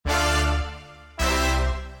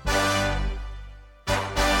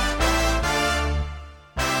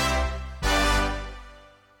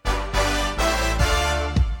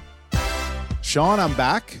Shawn, I'm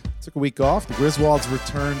back. Took a week off. The Griswolds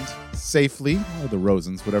returned safely, or the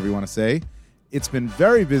Rosens, whatever you want to say. It's been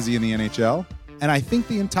very busy in the NHL, and I think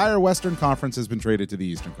the entire Western Conference has been traded to the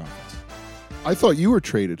Eastern Conference. I thought you were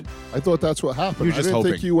traded. I thought that's what happened. You're just I didn't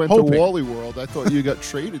hoping. think you went to Wally World. I thought you got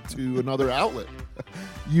traded to another outlet.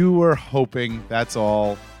 You were hoping. That's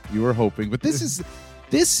all. You were hoping. But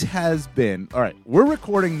this has been, all right, we're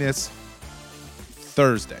recording this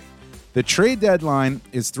Thursday. The trade deadline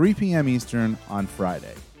is 3 p.m. Eastern on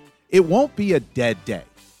Friday. It won't be a dead day,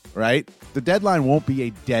 right? The deadline won't be a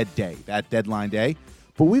dead day, that deadline day.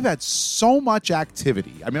 But we've had so much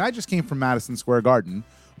activity. I mean, I just came from Madison Square Garden,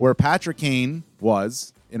 where Patrick Kane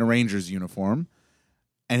was in a Rangers uniform,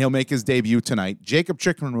 and he'll make his debut tonight. Jakob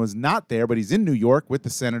Chychrun was not there, but he's in New York with the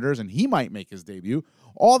Senators, and he might make his debut.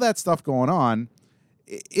 All that stuff going on.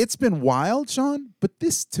 It's been wild, Shawn, but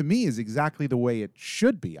this, to me, is exactly the way it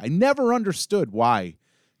should be. I never understood why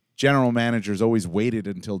general managers always waited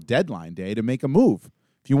until deadline day to make a move.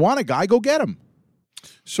 If you want a guy, go get him.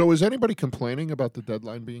 So is anybody complaining about the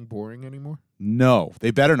deadline being boring anymore? No,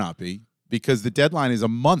 they better not be, because the deadline is a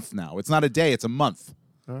month now. It's not a day, it's a month.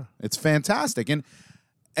 It's fantastic.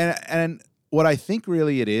 And what I think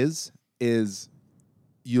really it is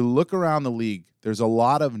you look around the league, there's a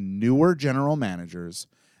lot of newer general managers,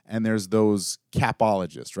 and there's those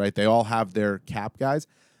capologists, right? They all have their cap guys.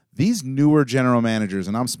 These newer general managers,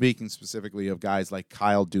 and I'm speaking specifically of guys like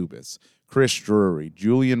Kyle Dubas, Chris Drury,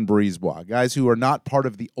 Julian Brisebois, guys who are not part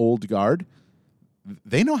of the old guard,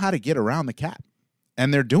 they know how to get around the cap.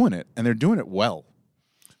 And they're doing it, and they're doing it well.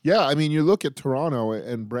 Yeah, I mean, you look at Toronto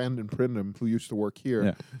and Brandon Prindham, who used to work here.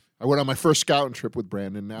 Yeah. I went on my first scouting trip with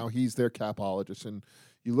Brandon. Now he's their capologist. And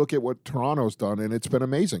you look at what Toronto's done, and it's been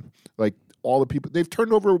amazing. Like, all the people, they've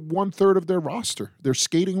turned over 1/3 of their roster, their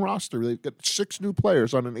skating roster. They've got 6 new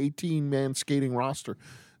players on an 18-man skating roster.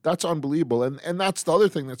 That's unbelievable. And that's the other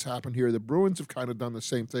thing that's happened here. The Bruins have kind of done the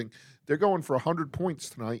same thing. They're going for 100 points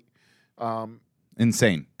tonight.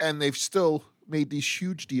 Insane. And they've still made these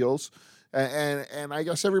huge deals. And I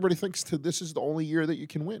guess everybody thinks this is the only year that you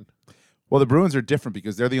can win. Well, the Bruins are different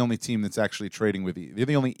because they're the only team that's actually trading with they're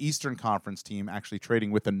the only Eastern Conference team actually trading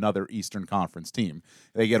with another Eastern Conference team.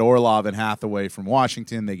 They get Orlov and Hathaway from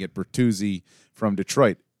Washington. They get Bertuzzi from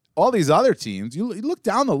Detroit. All these other teams, you look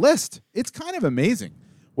down the list, it's kind of amazing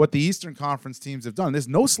what the Eastern Conference teams have done. There's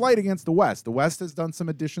no slight against the West. The West has done some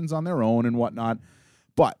additions on their own and whatnot.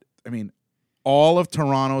 But, I mean, all of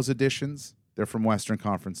Toronto's additions, they're from Western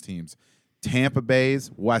Conference teams. Tampa Bay's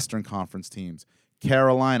Western Conference teams.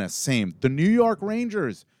 Carolina, same. The New York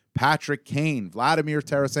Rangers, Patrick Kane, Vladimir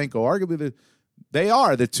Tarasenko, arguably they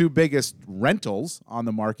are the 2 biggest rentals on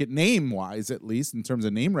the market, name-wise at least, in terms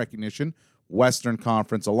of name recognition, Western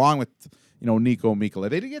Conference, along with Nico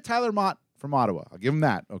Mikkola. They did get Tyler Mott from Ottawa. I'll give them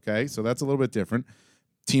that, okay? So that's a little bit different.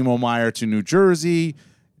 Timo Meier to New Jersey.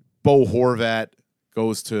 Bo Horvat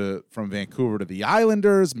goes from Vancouver to the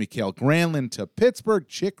Islanders. Mikael Granlund to Pittsburgh.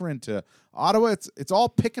 Chychrun to Ottawa. It's all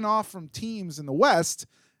picking off from teams in the West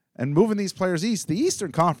and moving these players east. The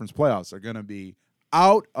Eastern Conference playoffs are going to be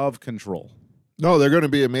out of control. No, they're going to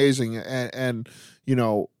be amazing. And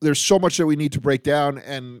there's so much that we need to break down,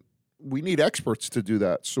 and we need experts to do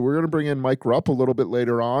that. So we're going to bring in Mike Rupp a little bit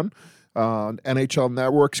later on. NHL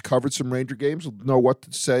Network's covered some Ranger games. We'll know what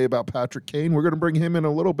to say about Patrick Kane. We're going to bring him in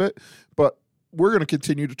a little bit, but we're going to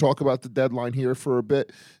continue to talk about the deadline here for a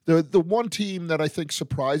bit. The one team that I think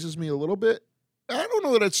surprises me a little bit, I don't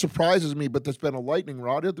know that it surprises me, but there's been a lightning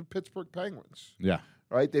rod, are the Pittsburgh Penguins. Yeah.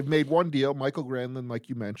 Right? They've made one deal, Michael Granlund, like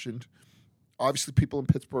you mentioned. Obviously, people in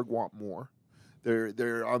Pittsburgh want more.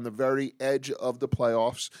 They're on the very edge of the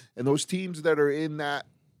playoffs, and those teams that are in that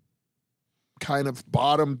kind of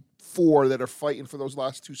bottom 4 that are fighting for those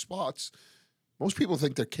last 2 spots, most people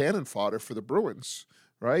think they're cannon fodder for the Bruins,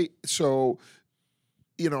 right? So,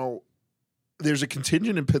 there's a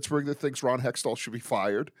contingent in Pittsburgh that thinks Ron Hextall should be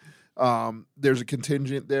fired. There's a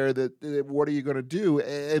contingent there that what are you going to do?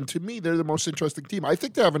 And to me, they're the most interesting team. I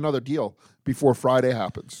think they have another deal before Friday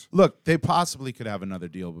happens. Look, they possibly could have another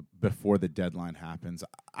deal before the deadline happens.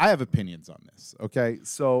 I have opinions on this, okay?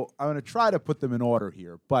 So I'm going to try to put them in order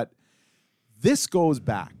here. But this goes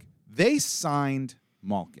back. They signed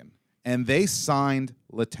Malkin, and they signed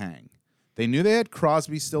Letang. They knew they had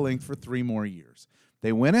Crosby still inked for 3 more years.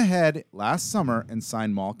 They went ahead last summer and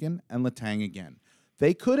signed Malkin and Letang again.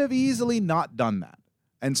 They could have easily not done that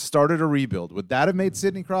and started a rebuild. Would that have made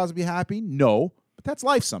Sidney Crosby happy? No, but that's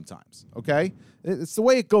life sometimes, okay? It's the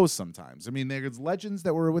way it goes sometimes. I mean, there's legends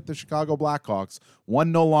that were with the Chicago Blackhawks.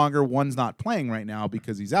 One no longer, one's not playing right now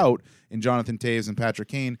because he's out, in Jonathan Toews and Patrick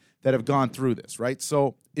Kane, that have gone through this, right?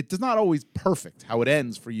 So it does not always perfect how it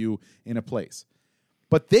ends for you in a place.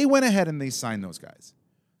 But they went ahead and they signed those guys.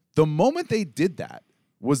 The moment they did that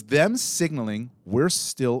was them signaling, we're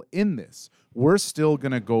still in this. We're still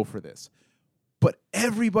going to go for this. But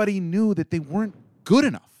everybody knew that they weren't good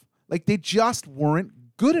enough. Like, they just weren't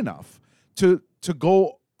good enough to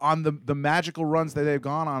go on the magical runs that they've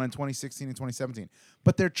gone on in 2016 and 2017.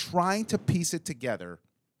 But they're trying to piece it together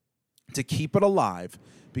to keep it alive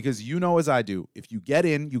because you know as I do, if you get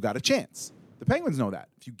in, you got a chance. The Penguins know that.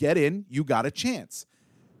 If you get in, you got a chance.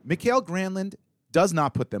 Mikael Granlund does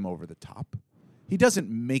not put them over the top. He doesn't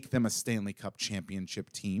make them a Stanley Cup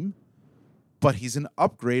championship team, but he's an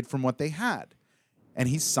upgrade from what they had. And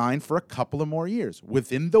he's signed for a couple of more years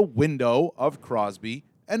within the window of Crosby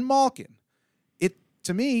and Malkin.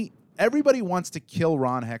 To me, everybody wants to kill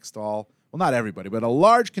Ron Hextall. Well, not everybody, but a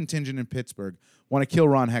large contingent in Pittsburgh want to kill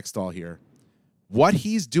Ron Hextall here. What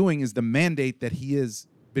he's doing is the mandate that he has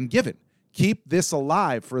been given. Keep this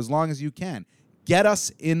alive for as long as you can. Get us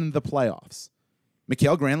in the playoffs.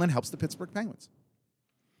 Mikael Granlund helps the Pittsburgh Penguins.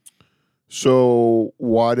 So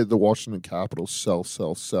why did the Washington Capitals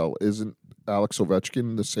sell? Isn't Alex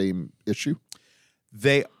Ovechkin the same issue?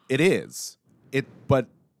 It is. But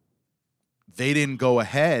they didn't go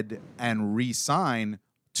ahead and re-sign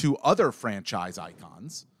two other franchise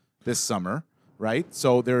icons this summer, right?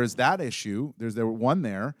 So there is that issue. There one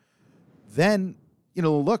there. Then,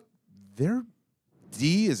 look, their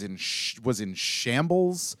D was in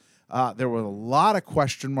shambles. There were a lot of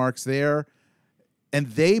question marks there. And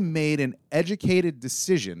they made an educated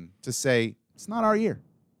decision to say, it's not our year,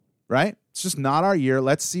 right? It's just not our year.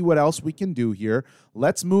 Let's see what else we can do here.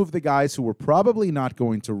 Let's move the guys who we're probably not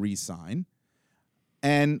going to re-sign.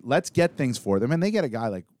 And let's get things for them. And they get a guy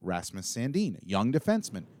like Rasmus Sandin, a young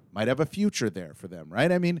defenseman. Might have a future there for them,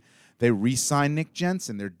 right? I mean, they re-signed Nick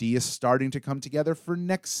Jensen. Their D is starting to come together for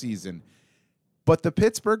next season. But the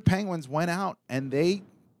Pittsburgh Penguins went out and they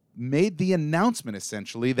made the announcement,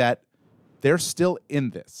 essentially, that they're still in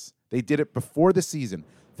this. They did it before the season.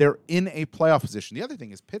 They're in a playoff position. The other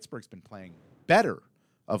thing is Pittsburgh's been playing better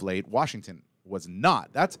of late. Washington was not.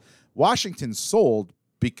 Washington sold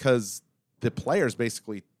because the players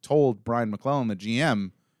basically told Brian McClellan, the GM,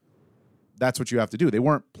 that's what you have to do. They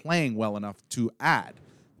weren't playing well enough to add.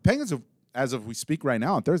 The Penguins, as of we speak right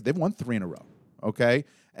now on Thursday, they've won 3 in a row, okay?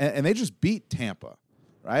 And they just beat Tampa,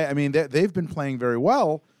 right? I mean, they've been playing very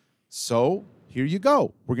well, so here you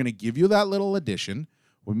go. We're going to give you that little addition.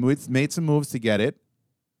 We made some moves to get it.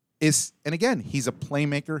 And again, he's a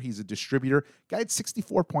playmaker. He's a distributor. Guy had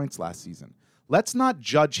 64 points last season. Let's not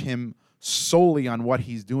judge him solely on what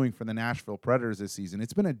he's doing for the Nashville Predators this season.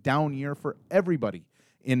 It's been a down year for everybody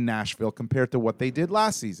in Nashville compared to what they did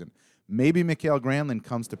last season. Maybe Mikael Granlund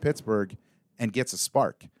comes to Pittsburgh and gets a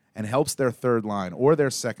spark and helps their third line or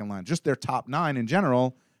their second line, just their top 9 in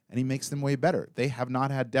general, and he makes them way better. They have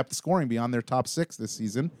not had depth scoring beyond their top 6 this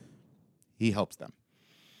season. He helps them.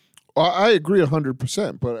 Well, I agree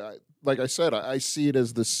 100%, but like I said, I see it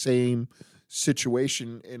as the same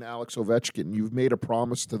situation in Alex Ovechkin. You've made a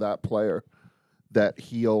promise to that player that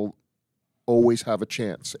he'll always have a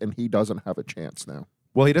chance, and he doesn't have a chance now.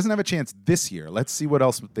 Well, he doesn't have a chance this year. Let's see what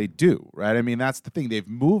else they do, right? I mean, that's the thing. They've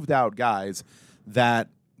moved out guys that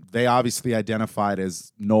they obviously identified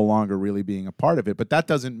as no longer really being a part of it, but that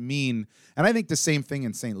doesn't mean, and I think the same thing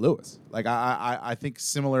in St. Louis. Like, I think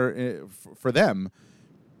similar for them,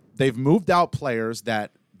 they've moved out players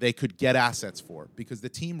that they could get assets for, because the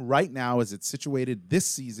team right now, as it's situated this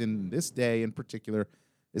season, this day in particular,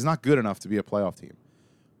 is not good enough to be a playoff team.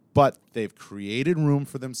 But they've created room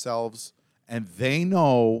for themselves, and they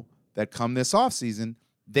know that come this offseason,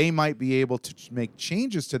 they might be able to make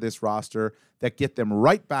changes to this roster that get them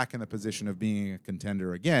right back in the position of being a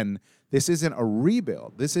contender again. This isn't a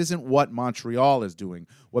rebuild. This isn't what Montreal is doing,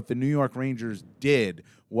 what the New York Rangers did,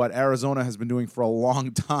 what Arizona has been doing for a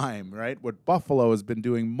long time, right? What Buffalo has been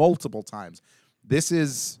doing multiple times. This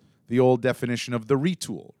is the old definition of the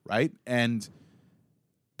retool, right? And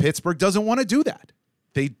Pittsburgh doesn't want to do that.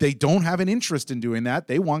 They don't have an interest in doing that.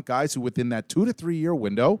 They want guys who within that 2 to 3 year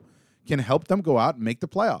window can help them go out and make the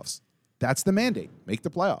playoffs. That's the mandate. Make the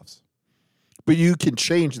playoffs. But you can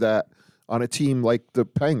change that on a team like the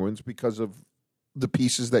Penguins because of the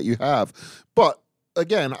pieces that you have. But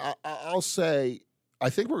again, I'll say I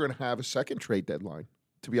think we're going to have a second trade deadline,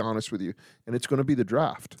 to be honest with you, and it's going to be the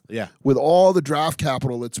draft. Yeah. With all the draft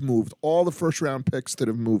capital that's moved, all the first-round picks that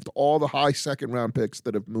have moved, all the high second-round picks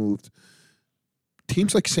that have moved,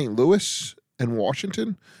 teams like St. Louis and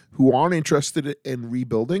Washington, who aren't interested in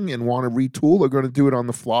rebuilding and want to retool, are going to do it on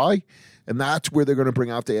the fly. And that's where they're going to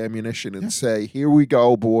bring out the ammunition and say, here we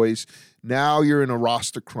go, boys. Now you're in a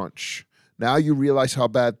roster crunch. Now you realize how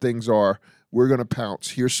bad things are. We're going to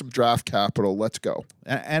pounce. Here's some draft capital. Let's go.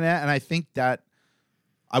 And I think that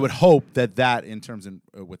I would hope that in terms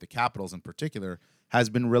of with the Capitals in particular has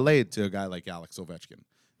been relayed to a guy like Alex Ovechkin.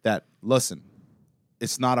 That, listen,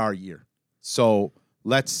 it's not our year. So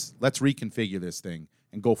let's reconfigure this thing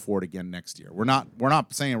and go for it again next year. We're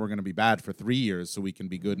not saying we're going to be bad for 3 years so we can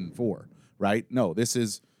be good in 4, right? No, this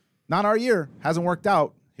is not our year. Hasn't worked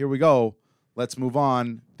out. Here we go. Let's move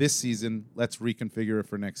on this season. Let's reconfigure it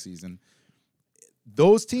for next season.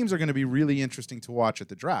 Those teams are going to be really interesting to watch at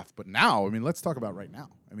the draft. But now, I mean, let's talk about right now.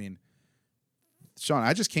 I mean, Shawn,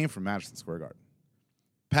 I just came from Madison Square Garden.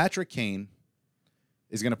 Patrick Kane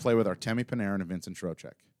is going to play with Artemi Panarin and Vincent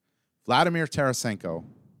Trocheck. Vladimir Tarasenko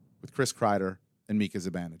with Chris Kreider and Mika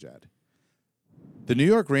Zibanejad. The New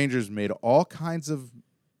York Rangers made all kinds of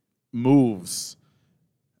moves.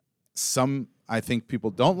 Some I think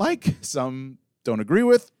people don't like, some don't agree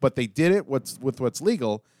with, but they did it with what's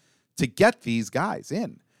legal to get these guys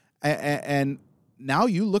in. And now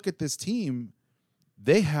you look at this team,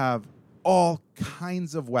 they have all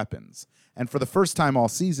kinds of weapons. And for the first time all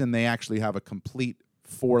season, they actually have a complete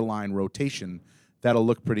 4-line rotation that'll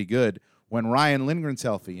look pretty good. When Ryan Lindgren's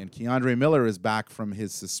healthy and Keandre Miller is back from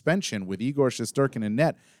his suspension with Igor Shesterkin in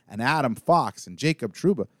net and Adam Fox and Jacob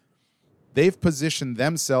Trouba, they've positioned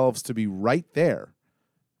themselves to be right there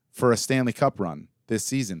for a Stanley Cup run this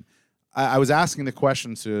season. I was asking the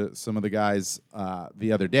question to some of the guys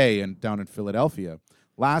the other day and down in Philadelphia.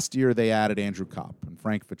 Last year, they added Andrew Kopp and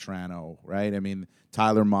Frank Vetrano, right? I mean,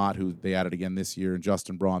 Tyler Mott, who they added again this year, and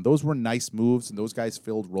Justin Braun. Those were nice moves, and those guys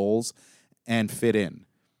filled roles and fit in.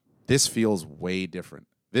 This feels way different.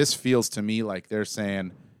 This feels to me like they're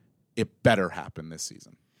saying it better happen this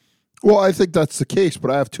season. Well, I think that's the case,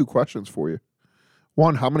 but I have 2 questions for you.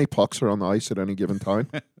 One, how many pucks are on the ice at any given time?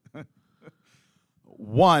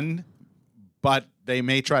 1, but they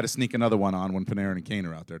may try to sneak another one on when Panarin and Kane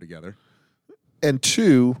are out there together. And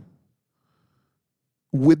 2,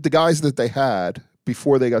 with the guys that they had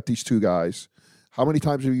before they got these 2 guys, how many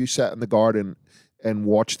times have you sat in the Garden and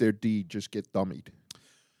watched their D just get dummied?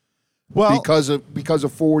 Well, because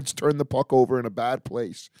of forwards turn the puck over in a bad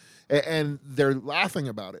place, and they're laughing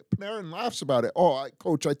about it. Panarin laughs about it. Oh,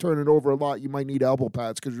 coach, I turn it over a lot. You might need elbow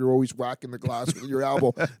pads because you're always whacking the glass with your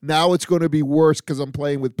elbow. Now it's going to be worse because I'm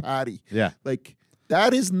playing with Patty. Yeah, like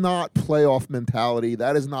that is not playoff mentality.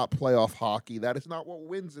 That is not playoff hockey. That is not what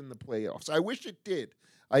wins in the playoffs. I wish it did.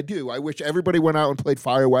 I do. I wish everybody went out and played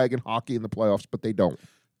fire wagon hockey in the playoffs, but they don't.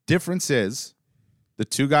 Difference is the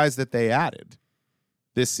 2 guys that they added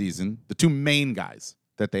this season, the 2 main guys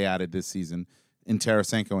that they added this season in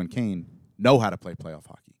Tarasenko and Kane know how to play playoff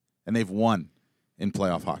hockey, and they've won in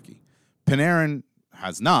playoff hockey. Panarin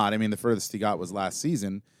has not. I mean, the furthest he got was last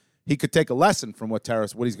season. He could take a lesson from what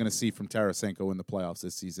he's going to see from Tarasenko in the playoffs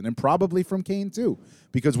this season, and probably from Kane too,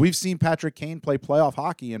 because we've seen Patrick Kane play playoff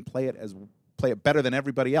hockey and play it better than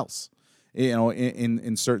everybody else. You know,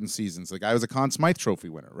 in certain seasons. The guy was a Conn Smythe Trophy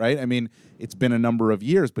winner, right? I mean, it's been a number of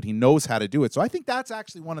years, but he knows how to do it. So I think that's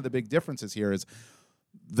actually one of the big differences here is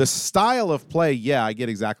the style of play. Yeah, I get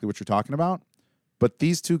exactly what you're talking about. But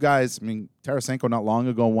these 2 guys, I mean, Tarasenko not long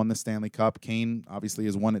ago won the Stanley Cup. Kane obviously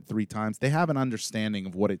has won it 3 times. They have an understanding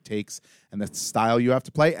of what it takes and the style you have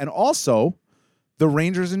to play. And also, the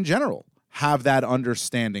Rangers in general have that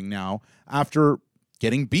understanding now after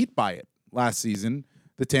getting beat by it last season.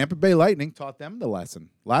 The Tampa Bay Lightning taught them the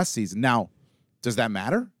lesson last season. Now, does that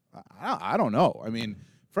matter? I don't know. I mean,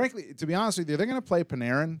 frankly, to be honest with you, they're going to play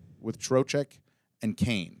Panarin with Trocheck and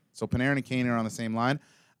Kane. So Panarin and Kane are on the same line.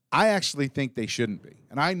 I actually think they shouldn't be.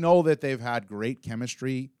 And I know that they've had great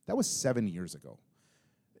chemistry. That was 7 years ago.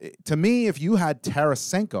 To me, if you had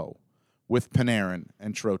Tarasenko with Panarin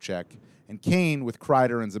and Trocheck and Kane with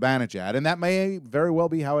Kreider and Zibanejad, and that may very well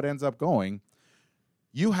be how it ends up going,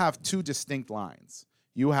 you have 2 distinct lines.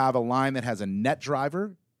 You have a line that has a net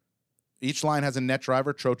driver. Each line has a net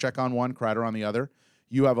driver, Trocheck on one, Kreider on the other.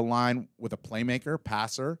 You have a line with a playmaker,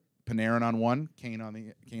 passer, Panarin on one, Kane on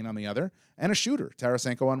the other, and a shooter,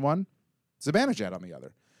 Tarasenko on one, Zibanejad on the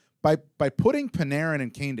other. By putting Panarin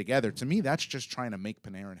and Kane together, to me, that's just trying to make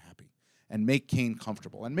Panarin happy and make Kane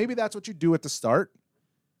comfortable. And maybe that's what you do at the start,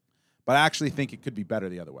 but I actually think it could be better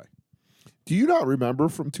the other way. Do you not remember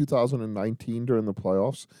from 2019 during the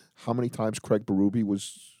playoffs how many times Craig Berube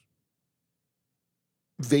was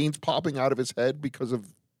veins popping out of his head because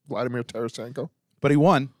of Vladimir Tarasenko? But he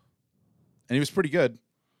won, and he was pretty good.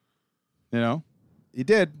 You know, he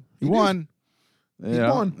did. He won. He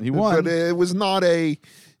won. He won. But it was not a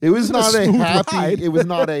happy. It was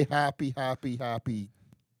not a happy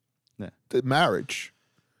marriage.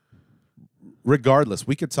 Regardless,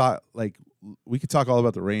 we could talk all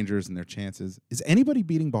about the Rangers and their chances. Is anybody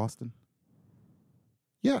beating Boston?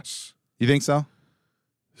 Yes. You think so?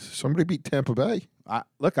 Somebody beat Tampa Bay. I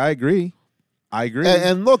agree.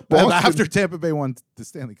 And look, Boston, after Tampa Bay won the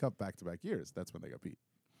Stanley Cup back-to-back years, that's when they got beat.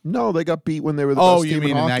 No, they got beat when they were the best team in hockey. Oh,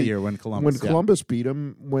 you mean in that year when Columbus beat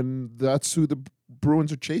them, when that's who the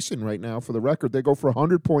Bruins are chasing right now for the record. They go for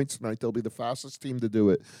 100 points tonight. They'll be the fastest team to do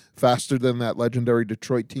it. Faster than that legendary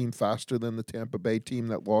Detroit team, faster than the Tampa Bay team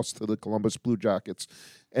that lost to the Columbus Blue Jackets.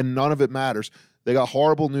 And none of it matters. They got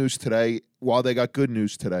horrible news today while they got good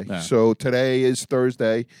news today. Yeah. So today is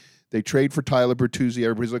Thursday. They trade for Tyler Bertuzzi.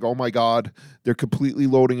 Everybody's like, oh, my God, they're completely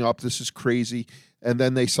loading up. This is crazy. And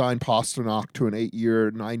then they signed Pastrnak to an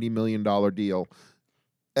 8-year, $90 million deal.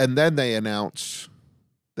 And then they announce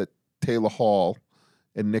that Taylor Hall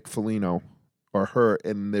and Nick Foligno are hurt,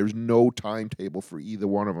 and there's no timetable for either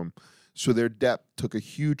one of them. So their depth took a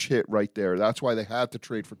huge hit right there. That's why they had to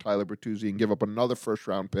trade for Tyler Bertuzzi and give up another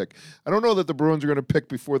first-round pick. I don't know that the Bruins are going to pick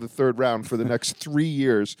before the third round for the next 3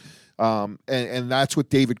 years. And that's what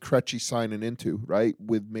David Krejci signing into, right?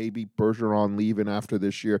 With maybe Bergeron leaving after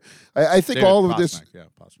this year. I think all of this.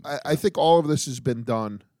 I think all of this has been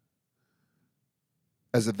done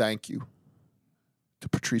as a thank you to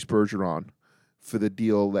Patrice Bergeron for the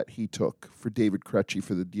deal that he took, for David Krejci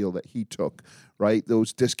for the deal that he took, right?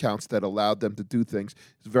 Those discounts that allowed them to do things.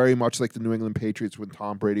 It's very much like the New England Patriots when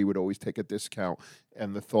Tom Brady would always take a discount,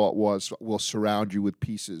 and the thought was, we'll surround you with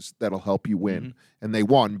pieces that'll help you win. Mm-hmm. And they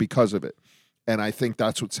won because of it. And I think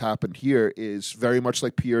that's what's happened here is very much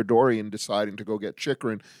like Pierre Dorian deciding to go get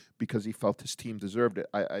Chychrun because he felt his team deserved it.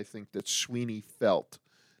 I think that Sweeney felt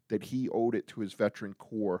that he owed it to his veteran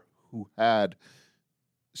core who had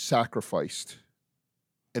sacrificed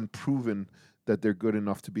and proven that they're good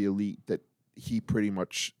enough to be elite, that he pretty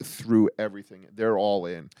much threw everything. They're all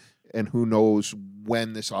in. And who knows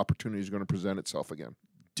when this opportunity is going to present itself again.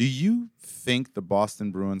 Do you think the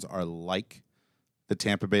Boston Bruins are like the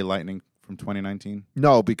Tampa Bay Lightning from 2019?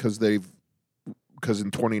 No, because in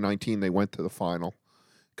 2019 they went to the final.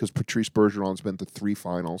 Because Patrice Bergeron's been to 3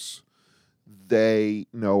 finals. They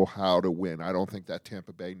know how to win. I don't think that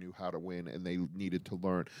Tampa Bay knew how to win, and they needed to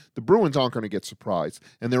learn. The Bruins aren't going to get surprised,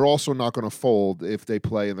 and they're also not going to fold if they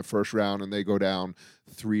play in the first round and they go down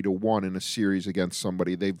 3-1 in a series against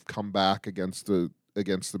somebody. They've come back against the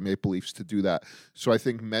Maple Leafs to do that. So I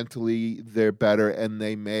think mentally they're better, and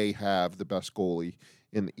they may have the best goalie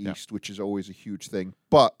in the East, which is always a huge thing.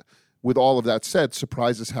 But with all of that said,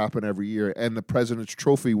 surprises happen every year, and the President's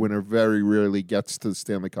Trophy winner very rarely gets to the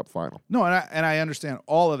Stanley Cup final. No, and I understand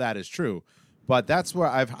all of that is true, but that's where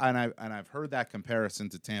I've heard that comparison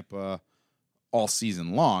to Tampa all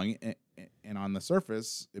season long, and on the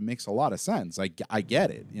surface, it makes a lot of sense. I get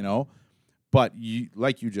it, but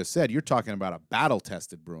like you just said, you're talking about a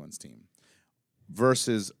battle-tested Bruins team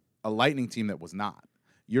versus a Lightning team that was not.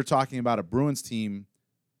 You're talking about a Bruins team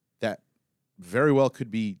that very well could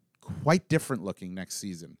be quite different looking next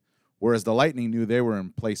season, whereas the Lightning knew they were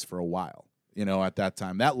in place for a while, at that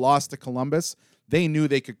time. That loss to Columbus, they knew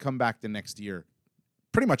they could come back the next year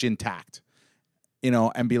pretty much intact,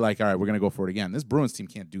 and be like, all right, we're going to go for it again. This Bruins team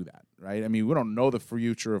can't do that, right? I mean, we don't know the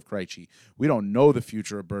future of Krejci. We don't know the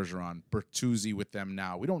future of Bergeron, Bertuzzi with them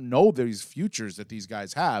now. We don't know these futures that these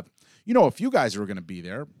guys have. A few guys are going to be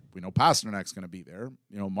there. We know Pasternak's going to be there.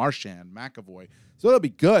 Marchand, McAvoy. So they'll be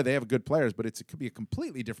good. They have good players, but it could be a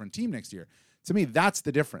completely different team next year. To me, that's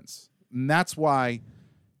the difference. And that's why,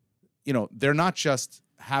 they're not just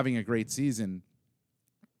having a great season.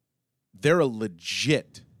 They're a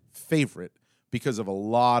legit favorite because of a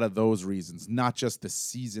lot of those reasons, not just the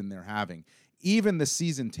season they're having. Even the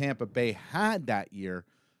season Tampa Bay had that year,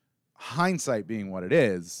 hindsight being what it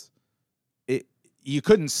is, you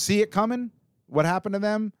couldn't see it coming, what happened to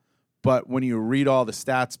them. But when you read all the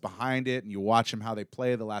stats behind it and you watch them how they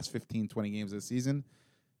play the last 15, 20 games of the season,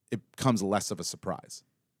 it becomes less of a surprise.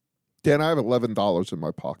 Dan, I have $11 in my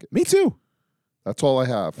pocket. Me too. That's all I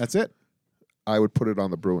have. That's it? I would put it on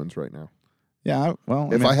the Bruins right now. Yeah, well,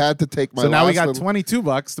 I had to take my so now we got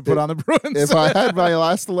 $22 to put on the Bruins. If I had my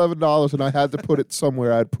last $11 and I had to put it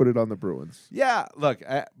somewhere, I'd put it on the Bruins. Yeah, look,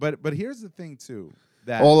 but here's the thing too.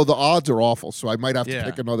 That all of the odds are awful, so I might have to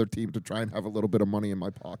pick another team to try and have a little bit of money in my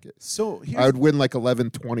pocket. So I would win like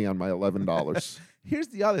 $11.20 on my $11. Here's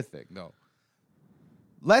the other thing, though.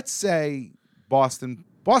 Let's say Boston's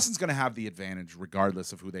going to have the advantage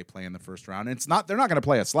regardless of who they play in the first round. And they're not going to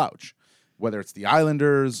play a slouch, whether it's the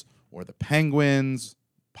Islanders or the Penguins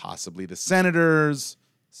possibly the Senators,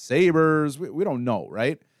 Sabres. We don't know,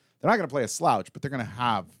 right? They're not going to play a slouch, but they're going to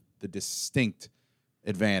have the distinct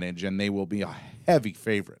advantage, and they will be a heavy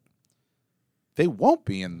favorite. They won't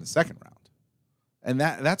be in the second round. And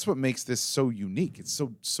that's what makes this so unique. It's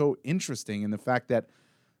so interesting in the fact that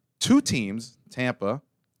two teams, Tampa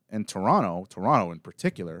and Toronto in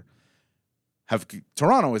particular,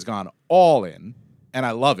 Toronto has gone all in, and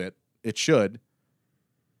I love it. It should.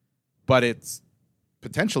 But it's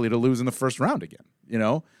potentially to lose in the first round again. You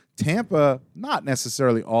know, Tampa, not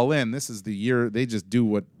necessarily all in. This is the year they just do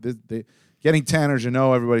what they getting Tanner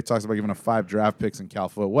Jeannot. Everybody talks about giving him 5 draft picks in Cal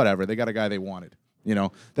Foot. Whatever. They got a guy they wanted. You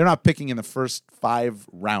know, they're not picking in the first 5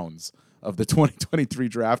 rounds of the 2023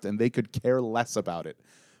 draft, and they could care less about it.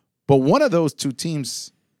 But one of those two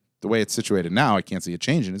teams, the way it's situated now, I can't see it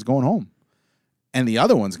changing, is going home. And the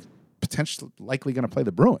other one's potentially likely going to play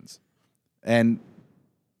the Bruins. And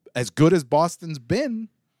as good as Boston's been,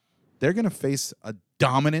 they're going to face a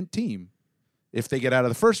dominant team. If they get out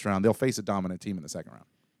of the first round, they'll face a dominant team in the second round.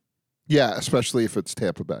 Yeah, especially if it's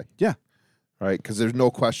Tampa Bay. Yeah. Right, because there's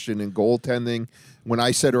no question in goaltending. When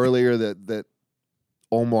I said earlier that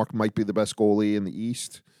Ullmark might be the best goalie in the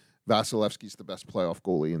East, Vasilevsky's the best playoff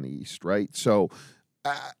goalie in the East, right? So,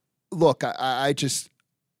 look, I just,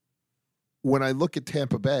 when I look at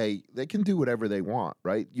Tampa Bay, they can do whatever they want,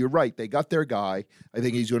 right? You're right. They got their guy. I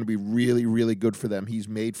think he's going to be really, really good for them. He's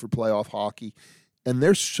made for playoff hockey. And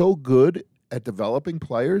they're so good at developing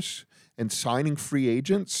players and signing free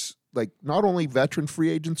agents, like not only veteran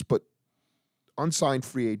free agents, but unsigned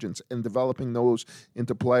free agents, and developing those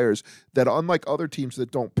into players that, unlike other teams that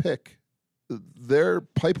don't pick, their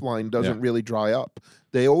pipeline doesn't really dry up.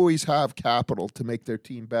 They always have capital to make their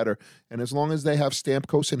team better. And as long as they have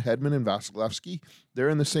Stamkos and Hedman and Vasilevsky, they're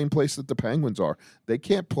in the same place that the Penguins are. They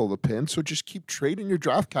can't pull the pin, so just keep trading your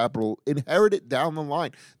draft capital, inherit it down the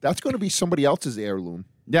line. That's going to be somebody else's heirloom.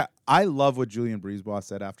 Yeah, I love what Julian Brisebois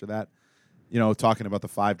said after that. You know, talking about the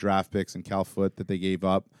 5 draft picks in Cal Foot that they gave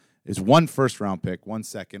up. Is 1 first-round pick, 1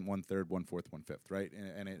 second, 1 third, 1 fourth, 1 fifth, right?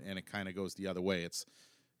 And it kind of goes the other way. It's,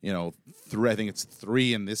 you know, I think it's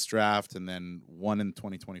 3 in this draft, and then 1 in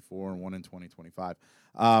 2024 and 1 in 2025.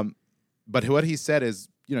 But what he said is,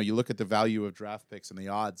 you know, you look at the value of draft picks and the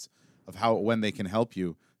odds of when they can help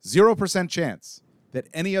you. 0% chance that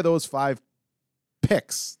any of those 5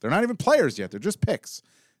 picks, they're not even players yet, they're just picks.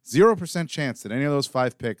 0% chance that any of those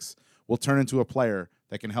 5 picks will turn into a player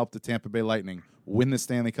that can help the Tampa Bay Lightning win the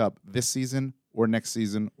Stanley Cup this season or next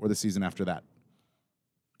season or the season after that.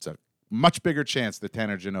 It's a much bigger chance that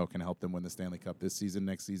Tanner Jeannot can help them win the Stanley Cup this season,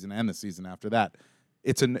 next season, and the season after that.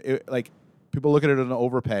 Like, people look at it as an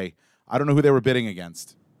overpay. I don't know who they were bidding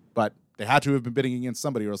against, but they had to have been bidding against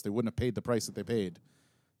somebody, or else they wouldn't have paid the price that they paid.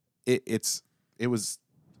 It's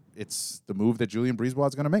the move that Julian Brisebois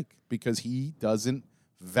is going to make, because he doesn't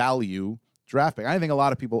value draft pick. I think a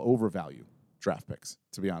lot of people overvalue draft picks,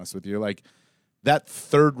 to be honest with you. Like, that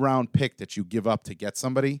 3rd round pick that you give up to get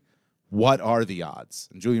somebody, what are the odds?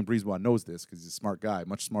 And Julian Brisebois knows this because he's a smart guy,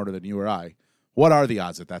 much smarter than you or I. What are the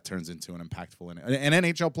odds that turns into an impactful, an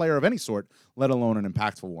NHL player of any sort, let alone an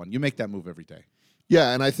impactful one? You make that move every day.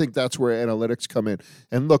 Yeah, and I think that's where analytics come in.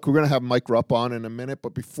 And look, we're going to have Mike Rupp on in a minute,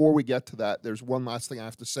 but before we get to that, there's one last thing I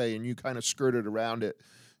have to say, and you kind of skirted around it,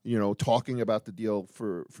 you know, talking about the deal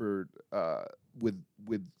with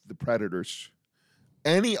the Predators.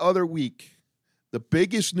 Any other week, the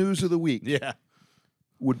biggest news of the week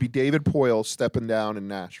would be David Poile stepping down in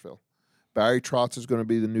Nashville. Barry Trotz is going to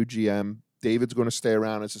be the new GM. David's going to stay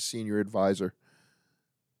around as a senior advisor.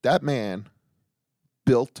 That man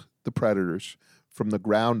built the Predators from the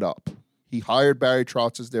ground up. He hired Barry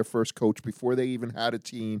Trotz as their first coach before they even had a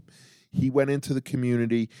team. He went into the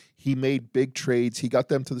community. He made big trades. He got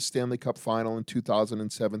them to the Stanley Cup final in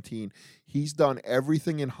 2017. He's done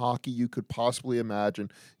everything in hockey you could possibly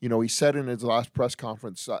imagine. You know, he said in his last press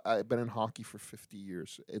conference, I've been in hockey for 50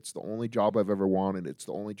 years. It's the only job I've ever wanted. It's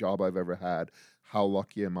the only job I've ever had. How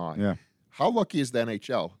lucky am I? Yeah. How lucky is the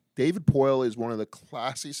NHL? David Poile is one of the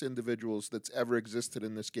classiest individuals that's ever existed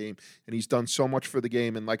in this game, and he's done so much for the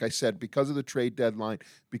game. And like I said, because of the trade deadline,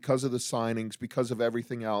 because of the signings, because of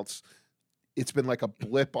everything else, it's been like a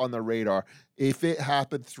blip on the radar. If it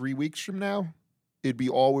happened 3 weeks from now, it'd be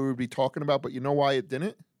all we would be talking about. But you know why it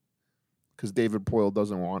didn't? Because David Poile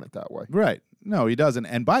doesn't want it that way. Right. No, he doesn't.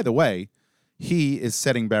 And by the way, he is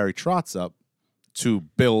setting Barry Trotz up to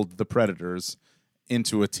build the Predators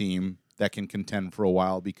into a team that can contend for a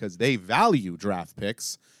while, because they value draft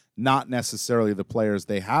picks, not necessarily the players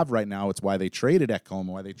they have right now. It's why they traded Ekholm,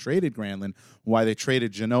 why they traded Granlund, why they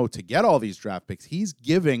traded Jeannot to get all these draft picks. He's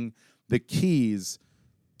giving the keys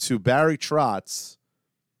to Barry Trotz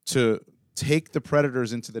to take the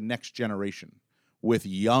Predators into the next generation with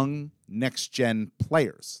young next-gen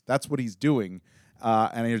players. That's what he's doing,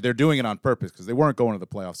 and they're doing it on purpose because they weren't going to the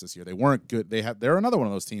playoffs this year. They weren't good. They're another one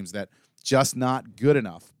of those teams that just not good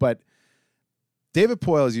enough. But David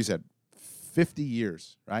Poile, as you said, 50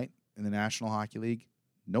 years, right, in the National Hockey League,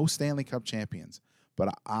 no Stanley Cup champions.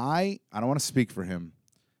 But I don't want to speak for him.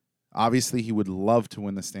 Obviously, he would love to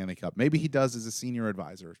win the Stanley Cup. Maybe he does as a senior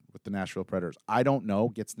advisor with the Nashville Predators. I don't know,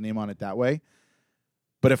 gets the name on it that way.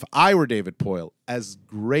 But if I were David Poile, as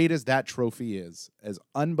great as that trophy is, as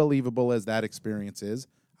unbelievable as that experience is,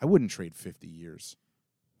 I wouldn't trade 50 years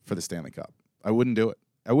for the Stanley Cup. I wouldn't do it.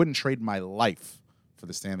 I wouldn't trade my life for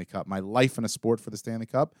the Stanley Cup, my life in a sport for the Stanley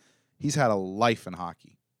Cup. He's had a life in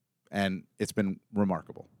hockey, and it's been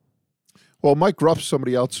remarkable. Well, Mike Rupp's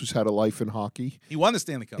somebody else who's had a life in hockey. He won the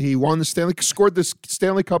Stanley Cup. He won the scored the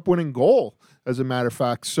Stanley Cup winning goal, as a matter of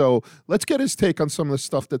fact. So let's get his take on some of the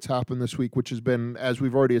stuff that's happened this week, which has been, as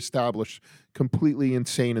we've already established, completely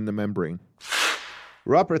insane in the membrane.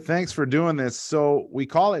 Rupper, thanks for doing this. So we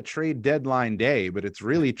call it trade deadline day, but it's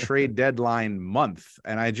really trade deadline month.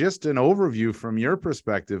 And an overview from your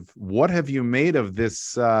perspective, what have you made of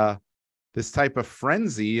this type of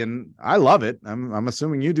frenzy? And I love it. I'm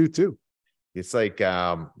assuming you do too. It's like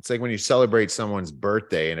when you celebrate someone's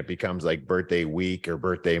birthday and it becomes like birthday week or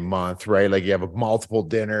birthday month, right? Like you have multiple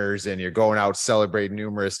dinners and you're going out celebrating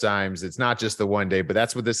numerous times. It's not just the one day, but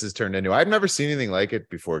that's what this has turned into. I've never seen anything like it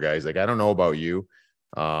before, guys. Like, I don't know about you.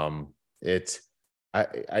 I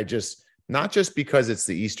just, not just because it's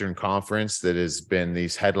the Eastern Conference that has been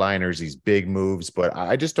these headliners, these big moves, but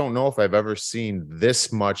I just don't know if I've ever seen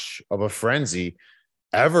this much of a frenzy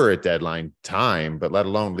ever at deadline time, but let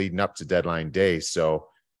alone leading up to deadline day. So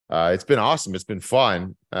it's been awesome. It's been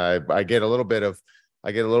fun. I get a little bit of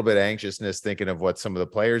anxiousness thinking of what some of the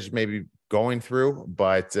players may be going through,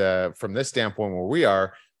 but from this standpoint where we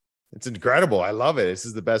are, it's incredible. I love it. This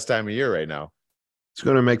is the best time of year right now. It's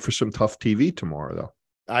going to make for some tough TV tomorrow, though.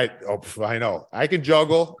 I know. I can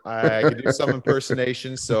juggle. I can do some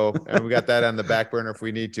impersonations. So, and we got that on the back burner if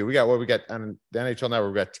we need to. We got on the NHL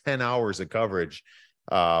Network. We got 10 hours of coverage.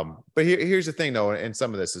 But here's the thing, though, and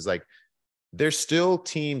some of this is like, there's still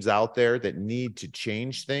teams out there that need to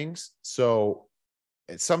change things. So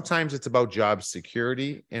sometimes it's about job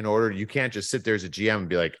security. You can't just sit there as a GM and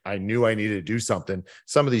be like, I knew I needed to do something.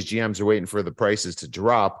 Some of these GMs are waiting for the prices to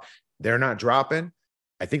drop. They're not dropping.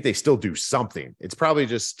 I think they still do something. It's probably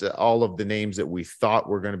just all of the names that we thought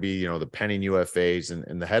were going to be, the pending UFAs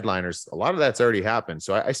and the headliners. A lot of that's already happened.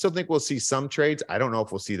 So I still think we'll see some trades. I don't know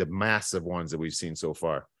if we'll see the massive ones that we've seen so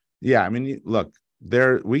far. Yeah. I mean, look,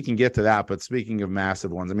 we can get to that, but speaking of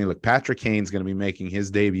massive ones, I mean, look, Patrick Kane's going to be making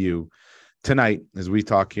his debut tonight as we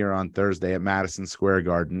talk here on Thursday at Madison Square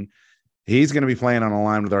Garden. He's going to be playing on a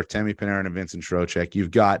line with Artemi Panarin and Vincent Trocheck.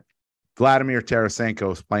 You've got Vladimir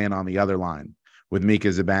Tarasenko playing on the other line with Mika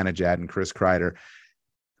Zibanejad and Chris Kreider.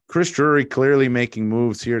 Chris Drury clearly making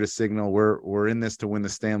moves here to signal we're in this to win the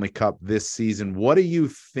Stanley Cup this season. What do you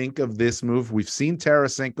think of this move? We've seen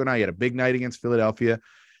Tarasenko now. He had a big night against Philadelphia.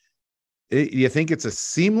 Do you think it's a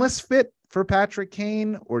seamless fit for Patrick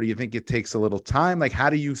Kane, or do you think it takes a little time? Like, how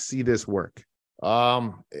do you see this work?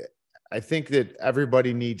 I think that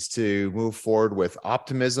everybody needs to move forward with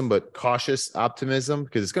optimism, but cautious optimism,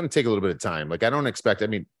 because it's going to take a little bit of time. Like, I don't expect,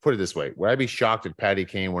 put it this way. Would I be shocked if Patty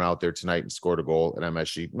Kane went out there tonight and scored a goal at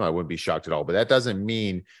MSG? No, I wouldn't be shocked at all. But that doesn't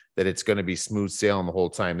mean that it's going to be smooth sailing the whole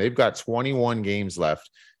time. They've got 21 games left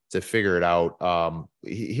to figure it out.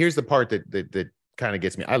 Here's the part that kind of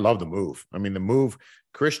gets me. I love the move. The move,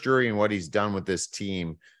 Chris Drury and what he's done with this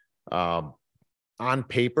team, on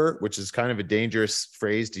paper, which is kind of a dangerous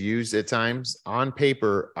phrase to use at times. On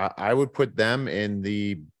paper, I would put them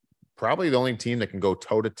in probably the only team that can go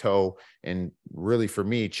toe to toe and really, for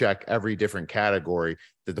me, check every different category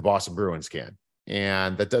that the Boston Bruins can.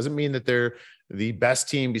 And that doesn't mean that they're the best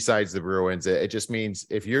team besides the Bruins. It just means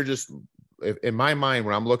if in my mind,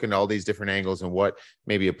 when I'm looking at all these different angles and what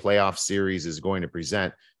maybe a playoff series is going to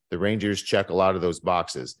present, the Rangers check a lot of those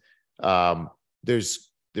boxes.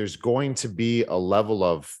 There's going to be a level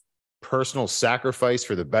of personal sacrifice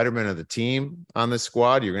for the betterment of the team on this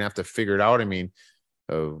squad. You're going to have to figure it out.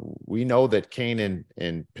 We know that Kane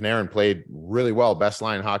and Panarin played really well, best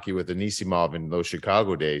line hockey with Anisimov in those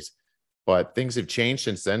Chicago days, but things have changed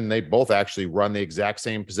since then. They both actually run the exact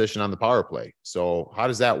same position on the power play. So how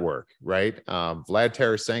does that work, right? Vlad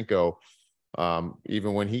Tarasenko,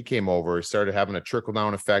 even when he came over, he started having a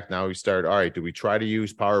trickle-down effect. Now we started, all right, do we try to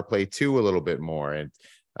use power play 2 a little bit more? And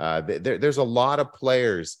there's a lot of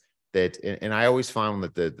players that, and I always found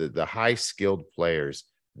that the high skilled players,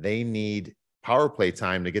 they need power play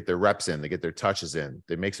time to get their reps in, to get their touches in.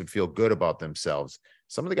 That makes them feel good about themselves.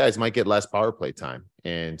 Some of the guys might get less power play time,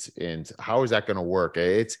 and how is that going to work?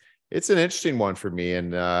 It's an interesting one for me,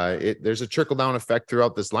 and there's a trickle down effect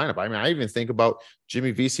throughout this lineup. I mean, I even think about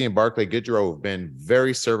Jimmy Vesey and Barclay Goodrow have been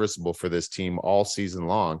very serviceable for this team all season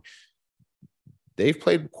long. They've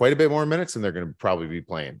played quite a bit more minutes than they're going to probably be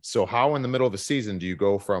playing. So how in the middle of a season do you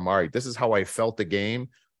go from, all right, this is how I felt the game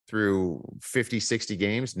through 50, 60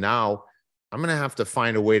 games. Now I'm going to have to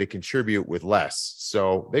find a way to contribute with less.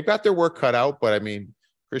 So they've got their work cut out, but I mean,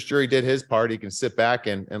 Chris Drury did his part. He can sit back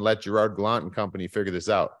and let Gerard Gallant and company figure this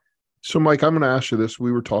out. So, Mike, I'm going to ask you this.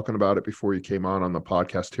 We were talking about it before you came on the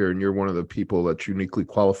podcast here, and you're one of the people that's uniquely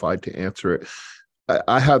qualified to answer it.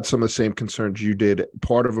 I had some of the same concerns you did.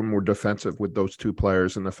 Part of them were defensive with those two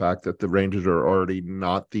players and the fact that the Rangers are already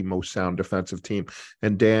not the most sound defensive team.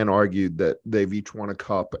 And Dan argued that they've each won a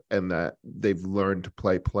cup and that they've learned to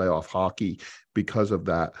play playoff hockey because of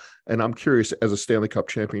that. And I'm curious, as a Stanley Cup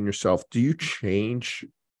champion yourself, do you change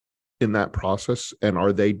in that process? And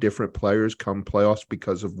are they different players come playoffs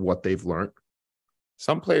because of what they've learned?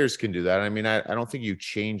 Some players can do that. I mean, I don't think you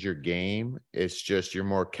change your game. It's just you're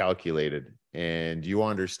more calculated and you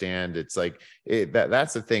understand. It's like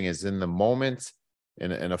that's the thing is in the moment,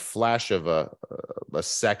 in a flash of a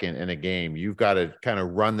second in a game, you've got to kind of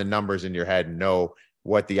run the numbers in your head and know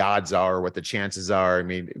what the odds are, what the chances are. I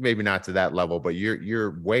mean, maybe not to that level, but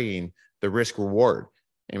you're weighing the risk reward.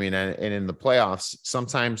 I mean, and in the playoffs,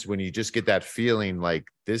 sometimes when you just get that feeling like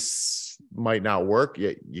this might not work,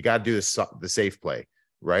 you got to do the safe play,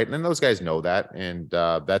 right? And those guys know that, and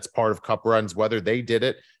that's part of cup runs, whether they did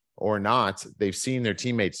it or not. They've seen their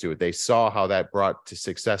teammates do it. They saw how that brought to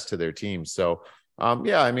success to their team. So,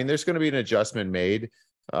 yeah, I mean, there's going to be an adjustment made,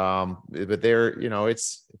 but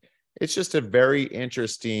it's just a very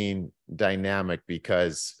interesting dynamic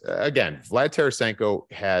because, again, Vlad Tarasenko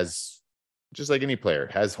has, just like any player,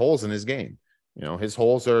 has holes in his game. You know, his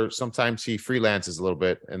holes are sometimes he freelances a little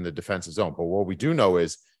bit in the defensive zone. But what we do know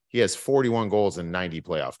is he has 41 goals in 90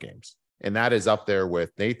 playoff games. And that is up there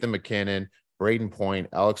with Nathan McKinnon, Braden Point,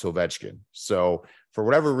 Alex Ovechkin. So for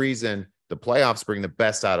whatever reason, the playoffs bring the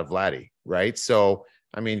best out of Vladdy, right? So,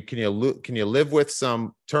 I mean, can you live with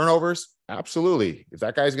some turnovers? Absolutely. If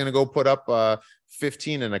that guy's going to go put up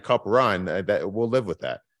 15 in a cup run, that we'll live with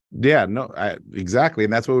that. Yeah, no, exactly.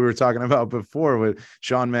 And that's what we were talking about before when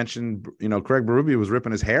Shawn mentioned, Craig Berube was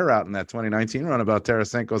ripping his hair out in that 2019 run about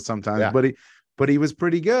Tarasenko sometimes, yeah. But he was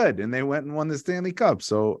pretty good and they went and won the Stanley Cup.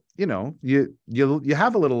 So, you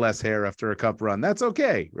have a little less hair after a cup run. That's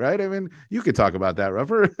okay. Right. I mean, you could talk about that,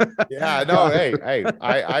 Rupper. Yeah, no. Hey,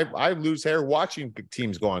 I lose hair watching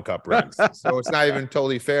teams go on cup runs. So it's not even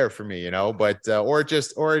totally fair for me, but, or it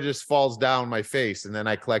just falls down my face and then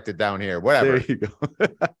I collect it down here, whatever. There you go.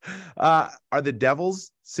 Are the Devils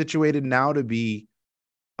situated now to be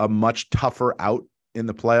a much tougher out in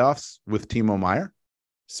the playoffs with Timo Meier?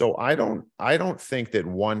 So I don't think that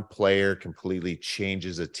one player completely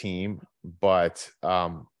changes a team, but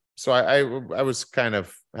so I was kind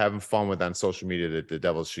of having fun with on social media that the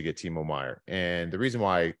Devils should get Timo Meier. And the reason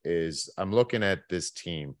why is I'm looking at this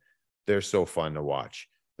team. They're so fun to watch.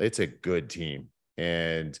 It's a good team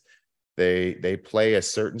and they play a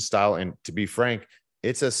certain style. And to be frank,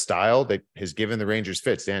 it's a style that has given the Rangers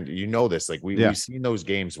fits. And this, like we've seen those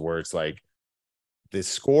games where it's like, the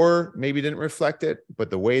score maybe didn't reflect it, but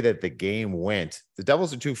the way that the game went, the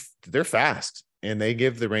Devils they're fast and they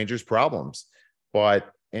give the Rangers problems. But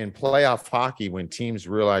in playoff hockey, when teams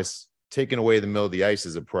realize taking away the middle of the ice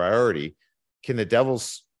is a priority, can the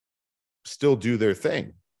Devils still do their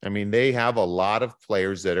thing? I mean, they have a lot of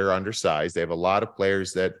players that are undersized. They have a lot of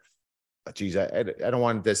players that, geez, I don't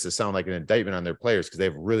want this to sound like an indictment on their players because they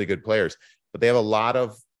have really good players, but they have a lot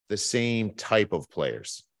of the same type of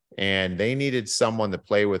players. And they needed someone to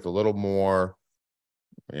play with a little more,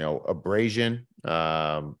 abrasion,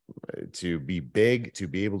 to be big, to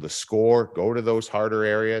be able to score, go to those harder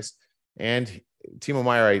areas. And Timo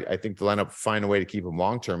Meier, I think the lineup find a way to keep him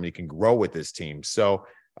long-term. He can grow with this team. So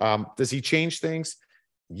does he change things?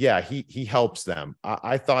 Yeah, he helps them.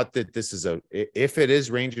 I thought that this is if it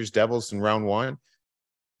is Rangers Devils in round one,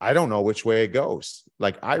 I don't know which way it goes.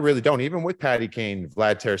 Like, I really don't. Even with Patty Kane,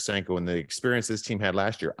 Vlad Tarasenko, and the experience this team had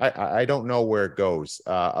last year, I don't know where it goes.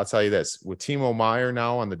 I'll tell you this. With Timo Meier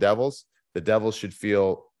now on the Devils should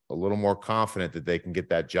feel a little more confident that they can get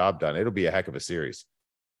that job done. It'll be a heck of a series.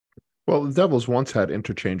 Well, the Devils once had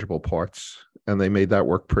interchangeable parts, and they made that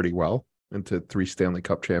work pretty well into 3 Stanley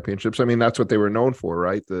Cup championships. I mean, that's what they were known for,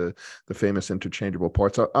 right? The famous interchangeable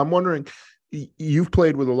parts. I'm wondering, you've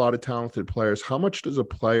played with a lot of talented players. How much does a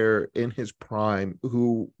player in his prime,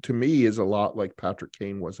 who to me is a lot like Patrick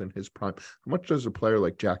Kane was in his prime, how much does a player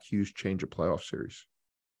like Jack Hughes change a playoff series?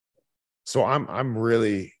 So I'm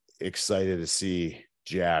really excited to see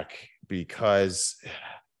Jack because,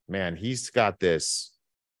 man, he's got this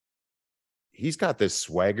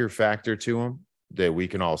swagger factor to him that we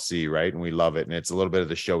can all see, right? And we love it. And it's a little bit of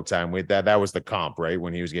the Showtime with that. That was the comp, right?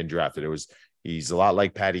 When he was getting drafted, he's a lot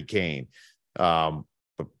like Patty Kane.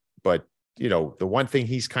 But you know, the one thing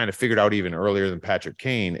he's kind of figured out even earlier than Patrick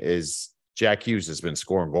Kane is Jack Hughes has been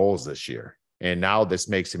scoring goals this year. And now this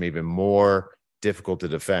makes him even more difficult to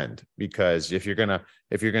defend, because if you're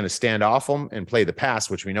gonna stand off him and play the pass,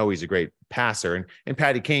 which we know he's a great passer, and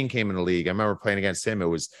Patty Kane came in the league. I remember playing against him.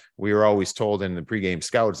 We were always told in the pregame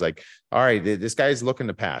scouts, like, all right, this guy's looking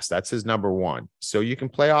to pass. That's his number one. So you can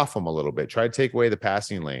play off him a little bit, try to take away the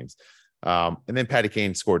passing lanes. And then Patty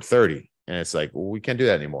Kane scored 30. And it's like, well, we can't do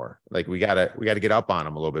that anymore. Like we gotta get up on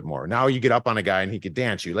him a little bit more. Now you get up on a guy and he could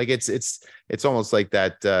dance you. Like it's almost like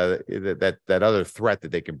that other threat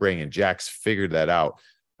that they can bring. And Jack's figured that out.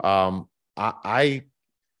 I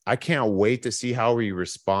can't wait to see how he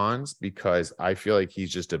responds, because I feel like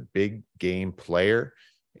he's just a big game player,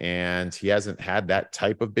 and he hasn't had that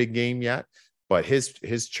type of big game yet. But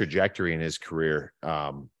his trajectory in his career,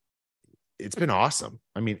 it's been awesome.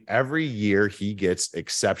 I mean, every year he gets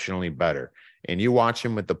exceptionally better, and you watch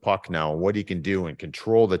him with the puck now and what he can do and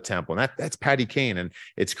control the tempo. And that's Patty Kane. And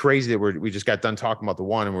it's crazy that we just got done talking about the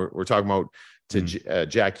one, and we're talking about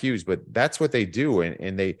Jack Hughes, but that's what they do.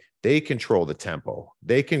 And they control the tempo.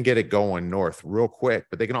 They can get it going north real quick,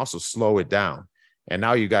 but they can also slow it down. And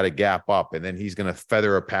now you got to gap up, and then he's going to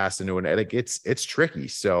feather a pass into an edit. It's tricky.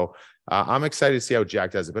 So I'm excited to see how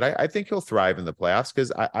Jack does it, but I think he'll thrive in the playoffs,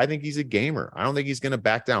 because I think he's a gamer. I don't think he's going to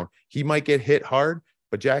back down. He might get hit hard,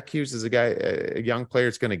 but Jack Hughes is a young player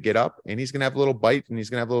that's going to get up, and he's going to have a little bite, and he's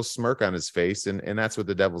going to have a little smirk on his face. And that's what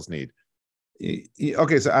the Devils need.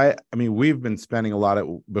 Okay, so I mean, we've been spending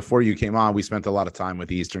before you came on, we spent a lot of time with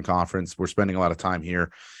the Eastern Conference. We're spending a lot of time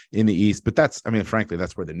here in the East, but frankly,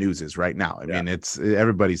 that's where the news is right now. I mean, it's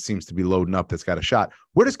everybody seems to be loading up that's got a shot.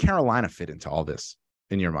 Where does Carolina fit into all this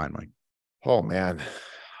in your mind, Mike? Oh man,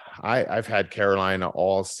 I've had Carolina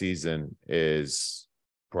all season is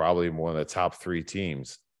probably one of the top three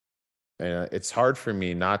teams. And it's hard for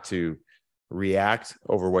me not to react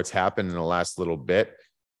over what's happened in the last little bit,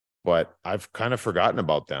 but I've kind of forgotten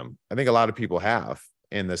about them. I think a lot of people have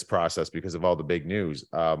in this process because of all the big news.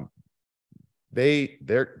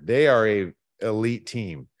 They are a elite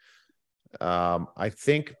team. I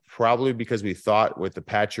think probably because we thought with the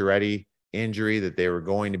Pacioretty injury that they were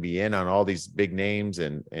going to be in on all these big names,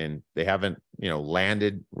 and they haven't,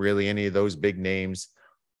 landed really any of those big names.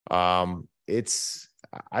 I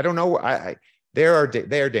don't know. They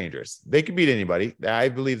are dangerous. They could beat anybody. I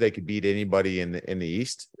believe they could beat anybody in the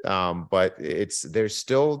East. But they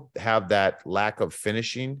still have that lack of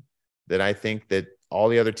finishing that I think that all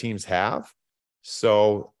the other teams have.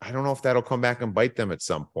 So I don't know if that'll come back and bite them at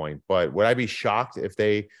some point. But would I be shocked if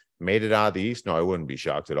they made it out of the East? No, I wouldn't be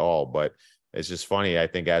shocked at all. But it's just funny. I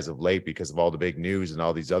think as of late, because of all the big news and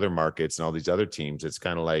all these other markets and all these other teams, it's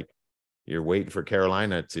kind of like you're waiting for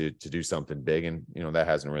Carolina to do something big, and that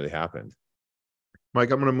hasn't really happened. Mike,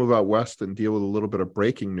 I'm going to move out west and deal with a little bit of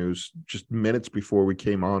breaking news. Just minutes before we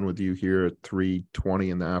came on with you here at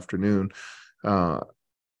 3:20 in the afternoon, the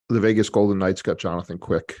Vegas Golden Knights got Jonathan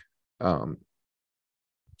Quick.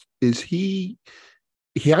 He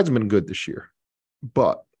hasn't been good this year,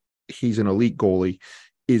 but he's an elite goalie.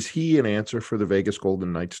 Is he an answer for the Vegas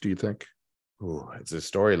Golden Knights, do you think? Ooh, it's a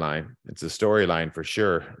storyline. It's a storyline for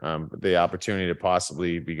sure. The opportunity to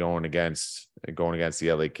possibly be going against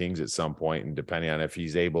the LA Kings at some point, and depending on if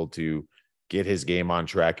he's able to get his game on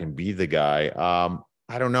track and be the guy.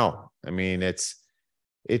 I don't know. I mean, it's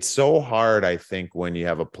so hard, I think, when you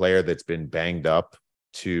have a player that's been banged up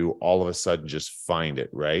to all of a sudden just find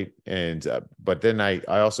it, right? And but then I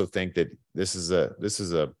also think that this is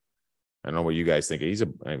a I don't know what you guys think.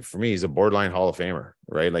 For me, he's a borderline Hall of Famer,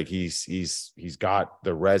 right? Like he's got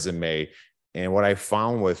the resume. And what I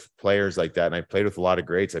found with players like that, and I played with a lot of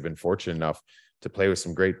greats, I've been fortunate enough to play with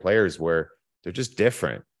some great players where they're just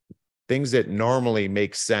different. Things that normally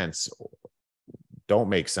make sense don't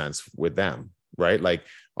make sense with them, right? Like,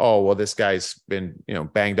 oh, well, this guy's been,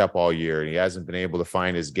 banged up all year and he hasn't been able to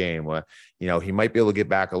find his game. Well, he might be able to get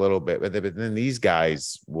back a little bit, but then these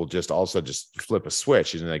guys will just also just flip a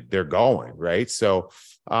switch and like they're going, right? So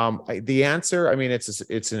the answer, I mean,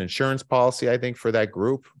 it's an insurance policy, I think, for that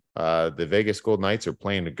group. The Vegas Golden Knights are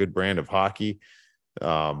playing a good brand of hockey.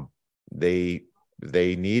 They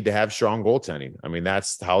they need to have strong goaltending. I mean,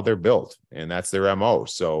 that's how they're built, and that's their MO.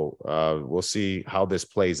 So we'll see how this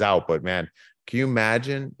plays out. But man, can you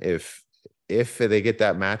imagine if they get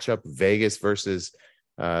that matchup, Vegas versus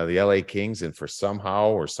the LA Kings, and for somehow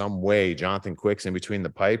or some way Jonathan Quick's in between the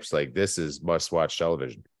pipes? Like, this is must-watch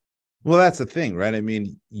television. Well, that's the thing, right? I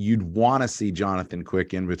mean, you'd want to see Jonathan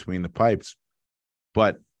Quick in between the pipes,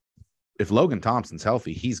 but if Logan Thompson's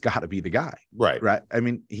healthy, he's got to be the guy. Right. Right. I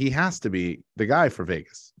mean, he has to be the guy for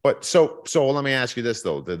Vegas. But so let me ask you this,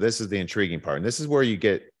 though. This is the intriguing part. And this is where you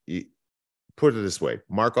put it this way.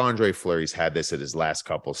 Marc-Andre Fleury's had this at his last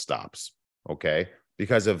couple stops. Okay.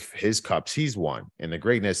 Because of his cups he's won and the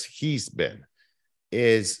greatness he's been.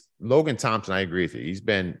 Is Logan Thompson, I agree with you. He's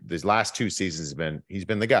been, these last 2 seasons he's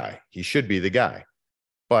been the guy. He should be the guy.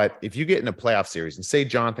 But if you get in a playoff series and say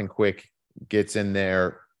Jonathan Quick gets in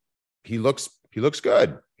there, he looks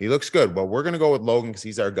good. He looks good. But we're going to go with Logan because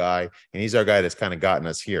he's our guy, and he's our guy that's kind of gotten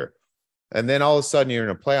us here. And then all of a sudden you're in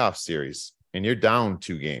a playoff series and you're down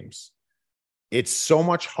 2 games. It's so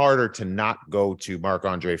much harder to not go to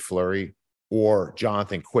Marc-Andre Fleury or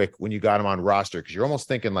Jonathan Quick when you got him on roster, because you're almost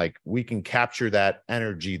thinking like, we can capture that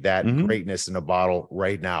energy, that greatness in a bottle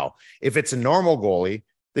right now. If it's a normal goalie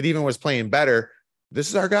that even was playing better, this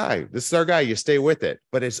is our guy. This is our guy. You stay with it.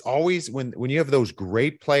 But it's always when you have those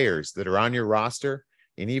great players that are on your roster,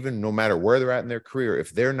 and even no matter where they're at in their career,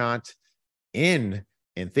 if they're not in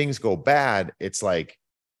and things go bad, it's like,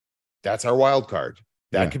 that's our wild card.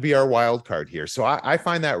 That could be our wild card here. So I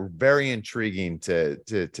find that very intriguing to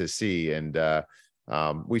see. And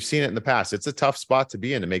we've seen it in the past. It's a tough spot to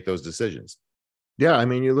be in to make those decisions. Yeah, I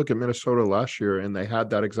mean, you look at Minnesota last year, and they had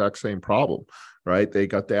that exact same problem, right? They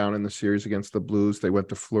got down in the series against the Blues. They went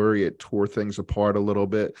to Fleury. It tore things apart a little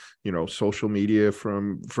bit. You know, social media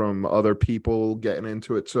from other people getting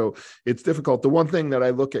into it. So it's difficult. The one thing that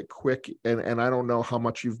I look at Quick, and I don't know how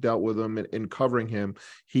much you've dealt with him in covering him,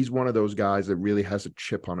 he's one of those guys that really has a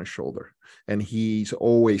chip on his shoulder. And he's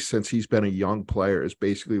always, since he's been a young player, has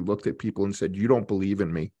basically looked at people and said, you don't believe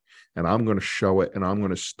in me, and I'm going to show it, and I'm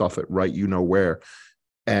going to stuff it right you know where.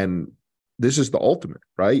 And this is the ultimate,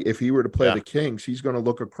 right? If he were to play the Kings, he's going to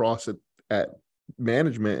look across at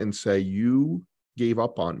management and say, you gave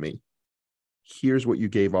up on me. Here's what you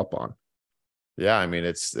gave up on. Yeah, I mean,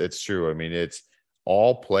 it's true. I mean, it's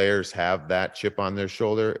all players have that chip on their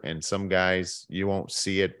shoulder, and some guys, you won't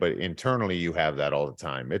see it, but internally you have that all the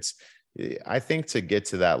time. I think to get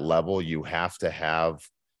to that level, you have to have,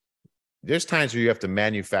 there's times where you have to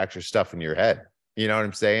manufacture stuff in your head. You know what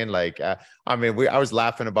I'm saying? Like, I mean, I was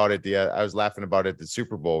laughing about it. I was laughing about it at the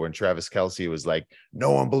Super Bowl when Travis Kelce was like,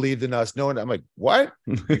 no one believed in us. No one. I'm like, what?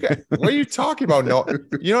 What are you talking about? No,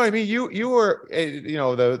 you know what I mean? You were, you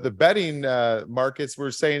know, the betting markets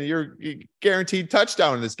were saying you're guaranteed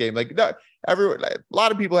touchdown in this game. Like, no, a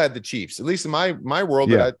lot of people had the Chiefs, at least in my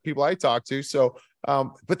world, people I talk to. So,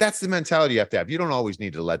 but that's the mentality you have to have. You don't always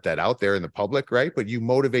need to let that out there in the public, right? But you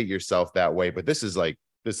motivate yourself that way. But this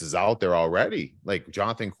is out there already. Like,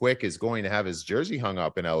 Jonathan Quick is going to have his jersey hung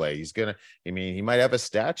up in LA. He might have a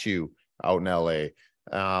statue out in LA.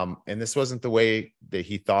 And this wasn't the way that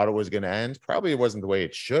he thought it was going to end. Probably it wasn't the way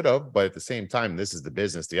it should have, but at the same time, this is the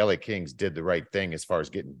business. The LA Kings did the right thing as far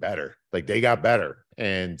as getting better. Like, they got better.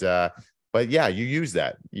 And, but yeah, you use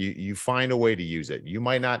that. You find a way to use it. You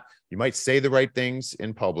might say the right things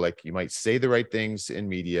in public. You might say the right things in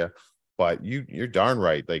media, but you're darn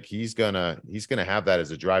right. Like, he's gonna have that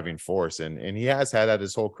as a driving force, and he has had that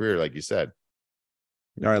his whole career, like you said.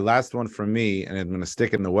 All right, last one from me, and I'm going to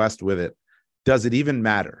stick in the West with it. Does it even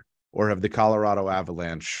matter, or have the Colorado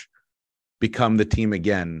Avalanche become the team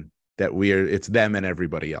again that it's them and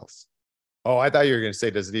everybody else? Oh, I thought you were going to say,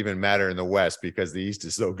 does it even matter in the West because the East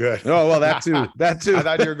is so good? Oh, well, that too. I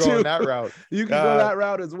thought you were going that route. You can go that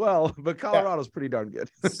route as well, but Colorado's pretty darn good.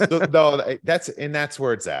 So, no, that's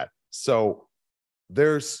where it's at. So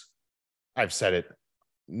I've said it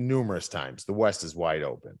numerous times, the West is wide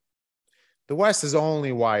open. The West is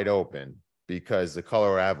only wide open because the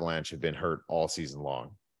Colorado Avalanche have been hurt all season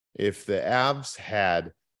long. If the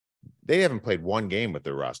Avs they haven't played one game with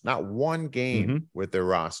their roster, not one game with their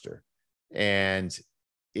roster. And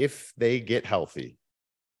if they get healthy,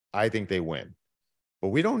 I think they win. But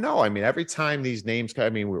we don't know. I mean, every time these names come, I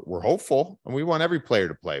mean, we're hopeful, and we want every player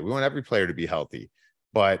to play. We want every player to be healthy.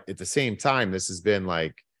 But at the same time, this has been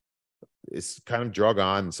like, it's kind of drug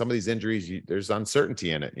on. Some of these injuries, there's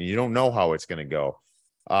uncertainty in it, and you don't know how it's going to go.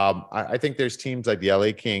 I think there's teams like the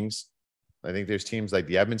LA Kings. I think there's teams like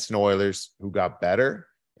the Edmonton Oilers who got better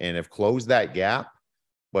and have closed that gap.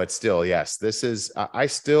 But still, yes,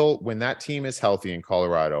 when that team is healthy in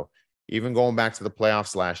Colorado, even going back to the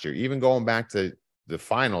playoffs last year, even going back to the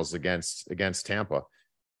finals against Tampa.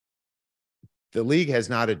 The league has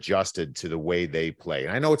not adjusted to the way they play.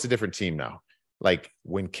 And I know it's a different team now. Like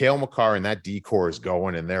when Cale Makar and that D-core is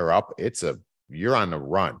going and they're up, you're on the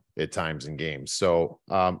run at times in games. So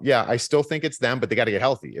yeah, I still think it's them, but they got to get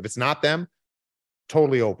healthy. If it's not them,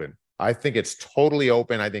 totally open. I think it's totally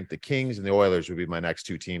open. I think the Kings and the Oilers would be my next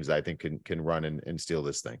two teams that I think can run and steal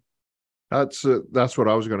this thing. That's what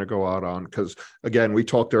I was going to go out on, because again, we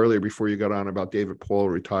talked earlier before you got on about David Paul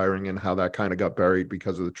retiring and how that kind of got buried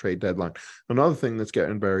because of the trade deadline. Another thing that's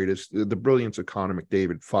getting buried is the brilliance of Connor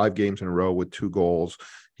McDavid. 5 games in a row with 2 goals.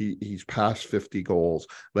 He's past 50 goals.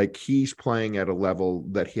 Like, he's playing at a level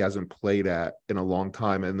that he hasn't played at in a long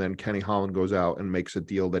time. And then Kenny Holland goes out and makes a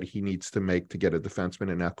deal that he needs to make to get a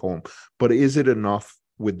defenseman in at home. But is it enough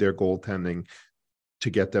with their goaltending to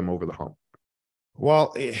get them over the hump?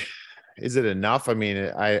 Well, is it enough? I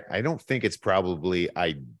mean, I don't think it's probably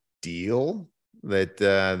ideal that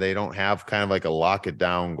they don't have kind of like a lock it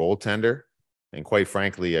down goaltender. And quite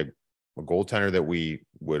frankly, a goaltender that we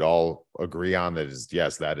would all agree on that is,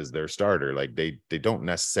 yes, that is their starter. Like they don't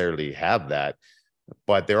necessarily have that,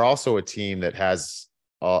 but they're also a team that has,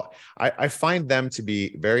 I find them to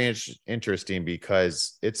be very interesting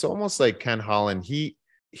because it's almost like Ken Holland.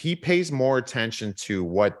 He pays more attention to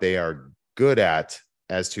what they are good at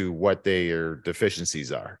as to what their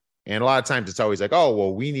deficiencies are. And a lot of times it's always like, oh,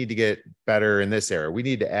 well, we need to get better in this area. We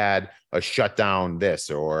need to add a shutdown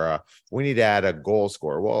this, or we need to add a goal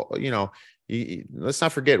scorer. Well, let's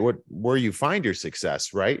not forget where you find your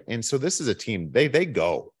success, right? And so this is a team, they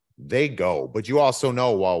go, but you also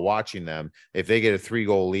know while watching them, if they get a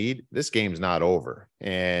 3-goal lead, this game's not over.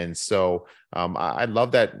 And so I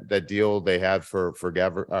love that deal they have for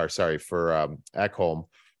Ekholm.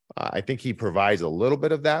 I think he provides a little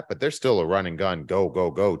bit of that, but they're still a run and gun,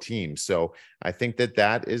 go team. So I think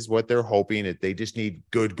that is what they're hoping, that they just need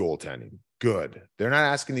good goaltending. Good. They're not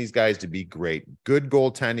asking these guys to be great. Good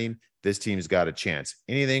goaltending. This team's got a chance.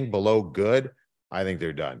 Anything below good, I think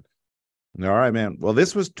they're done. All right, man. Well,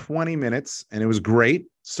 this was 20 minutes and it was great.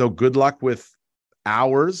 So good luck with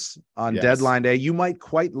hours on deadline day. You might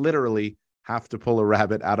quite literally have to pull a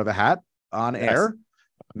rabbit out of a hat on air.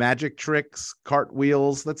 Magic tricks,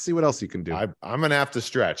 cartwheels. Let's see what else you can do. I'm gonna have to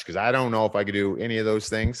stretch because I don't know if I could do any of those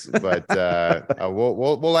things, but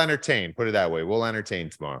we'll entertain. Put it that way. We'll entertain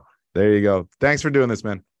tomorrow. There you go. Thanks for doing this,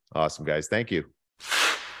 man. Awesome, guys. Thank you.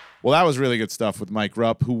 Well, that was really good stuff with Mike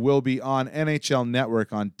Rupp, who will be on NHL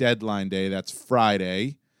Network on deadline day. That's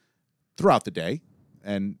Friday, throughout the day,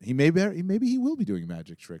 and maybe he will be doing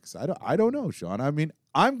magic tricks. I don't know, Sean. I mean,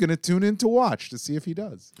 I'm going to tune in to watch to see if he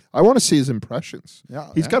does. I want to see his impressions. Yeah,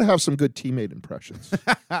 He's got to have some good teammate impressions.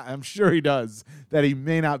 I'm sure he does, that he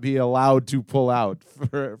may not be allowed to pull out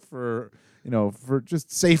for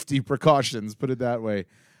just safety precautions, put it that way.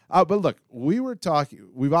 But look, we've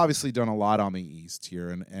obviously done a lot on the East here,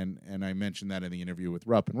 and I mentioned that in the interview with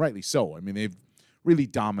Rupp, and rightly so. I mean, they've really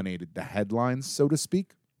dominated the headlines, so to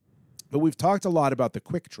speak. But we've talked a lot about the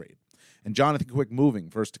Quick trade. And Jonathan Quick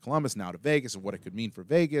moving first to Columbus, now to Vegas, and what it could mean for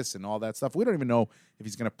Vegas and all that stuff. We don't even know if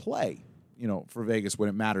he's going to play, for Vegas when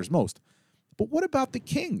it matters most. But what about the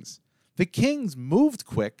Kings? The Kings moved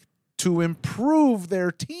Quick to improve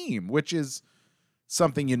their team, which is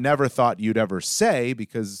something you never thought you'd ever say,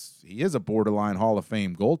 because he is a borderline Hall of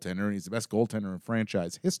Fame goaltender, and he's the best goaltender in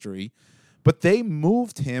franchise history. But they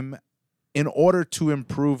moved him in order to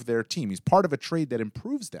improve their team. He's part of a trade that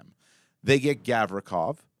improves them. They get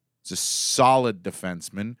Gavrikov. He's a solid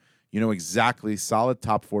defenseman, exactly, solid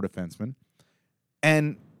top 4 defenseman.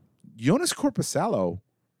 And Jonas Korpisalo,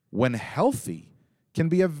 when healthy, can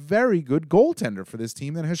be a very good goaltender for this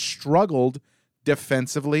team that has struggled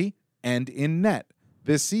defensively and in net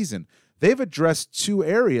this season. They've addressed 2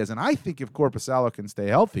 areas, and I think if Korpisalo can stay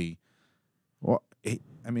healthy, well,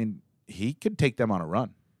 he could take them on a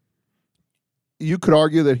run. You could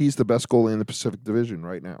argue that he's the best goalie in the Pacific Division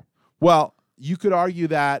right now. Well, you could argue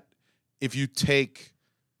that if you take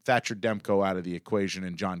Thatcher Demko out of the equation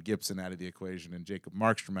and John Gibson out of the equation and Jacob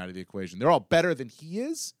Markstrom out of the equation, they're all better than he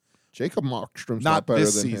is. Jacob Markstrom's not better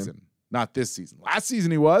this than season. him. Not this season. Last season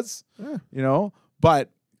he was, but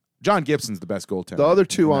John Gibson's the best goaltender. The other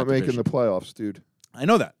 2 aren't making the playoffs, dude. I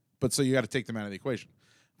know that, but so you got to take them out of the equation.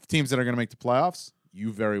 Teams that are going to make the playoffs,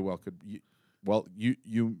 you very well could.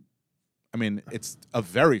 It's a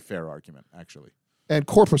very fair argument, actually. And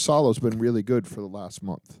Korpisalo's been really good for the last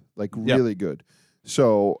month, really good.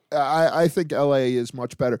 So I think LA is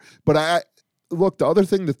much better. But look, the other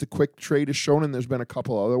thing that the Quick trade has shown, and there's been a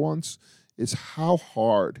couple other ones, is how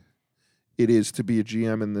hard it is to be a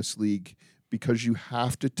GM in this league, because you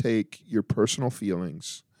have to take your personal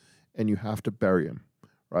feelings and you have to bury him,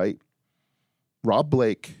 right? Rob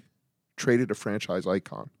Blake traded a franchise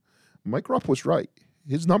icon. Mike Rupp was right.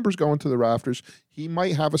 His numbers go into the rafters. He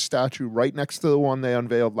might have a statue right next to the one they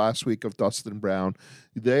unveiled last week of Dustin Brown.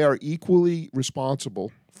 They are equally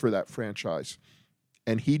responsible for that franchise.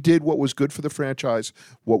 And he did what was good for the franchise,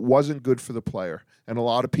 what wasn't good for the player. And a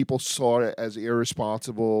lot of people saw it as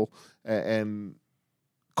irresponsible and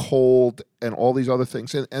cold and all these other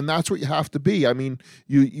things. And that's what you have to be. I mean,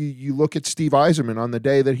 you look at Steve Yzerman on the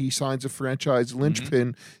day that he signs a franchise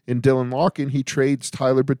linchpin in Dylan Larkin, he trades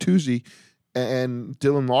Tyler Bertuzzi. And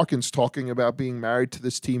Dylan Larkin's talking about being married to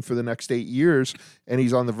this team for the next 8 years, and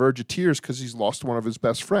he's on the verge of tears because he's lost one of his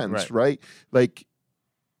best friends, right? Like,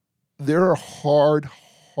 there are hard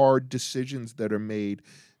decisions that are made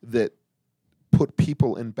that put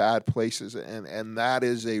people in bad places, and that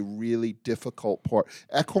is a really difficult part.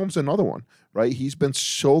 Ekholm's another one, right? He's been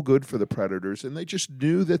so good for the Predators, and they just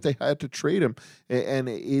knew that they had to trade him, and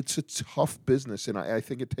it's a tough business, and I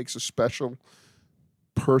think it takes a special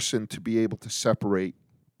person to be able to separate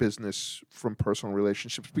business from personal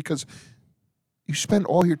relationships, because you spend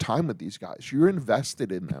all your time with these guys. You're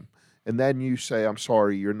invested in them. And then you say, I'm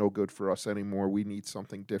sorry, you're no good for us anymore. We need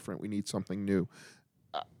something different. We need something new.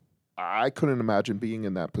 I couldn't imagine being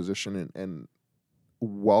in that position and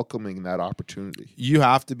welcoming that opportunity. You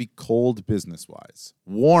have to be cold business-wise,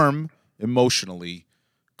 warm emotionally,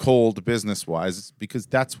 cold business-wise, because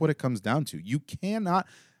that's what it comes down to. You cannot...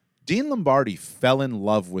 Dean Lombardi fell in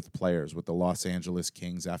love with players with the Los Angeles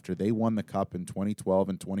Kings after they won the Cup in 2012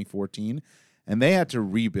 and 2014, and they had to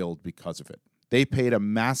rebuild because of it. They paid a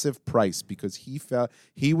massive price because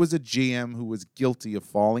he was a GM who was guilty of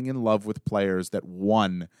falling in love with players that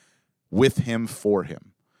won with him for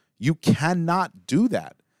him. You cannot do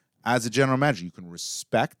that as a general manager. You can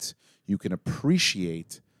respect, you can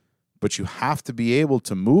appreciate, but you have to be able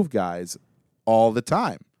to move guys all the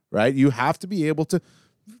time, right? You have to be able to...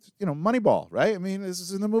 Moneyball, right? I mean, this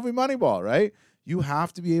is in the movie Moneyball, right? You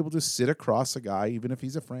have to be able to sit across a guy, even if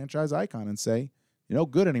he's a franchise icon, and say, you're no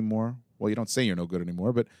good anymore. Well, you don't say you're no good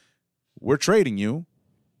anymore, but we're trading you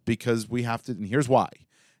because we have to, and here's why.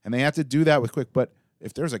 And they have to do that with quick. But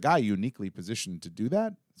if there's a guy uniquely positioned to do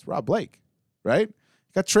that, it's Rob Blake, right?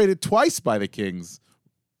 He got traded twice by the Kings.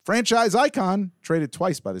 Franchise icon, traded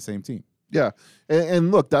twice by the same team. Yeah, and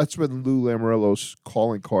look, that's been Lou Lamoriello's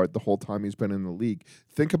calling card the whole time he's been in the league.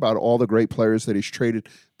 Think about all the great players that he's traded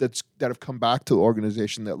that have come back to the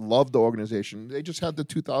organization, that love the organization. They just had the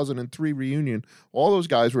 2003 reunion. All those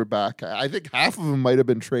guys were back. I think half of them might have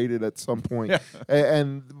been traded at some point.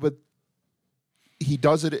 But he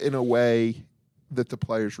does it in a way that the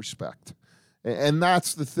players respect. And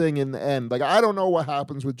that's the thing in the end. Like, I don't know what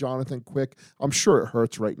happens with Jonathan Quick. I'm sure it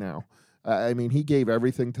hurts right now. I mean, he gave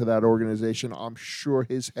everything to that organization. I'm sure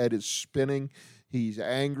his head is spinning. He's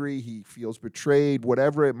angry. He feels betrayed,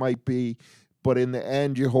 whatever it might be. But in the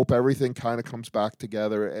end, you hope everything kind of comes back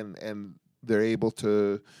together and they're able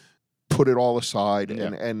to put it all aside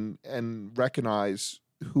and recognize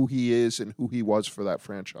who he is and who he was for that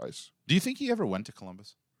franchise. Do you think he ever went to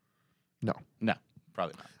Columbus? No. No,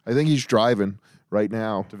 probably not. I think he's driving right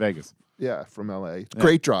now. To Vegas. Yeah, from L.A.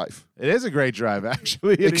 Great drive. It is a great drive,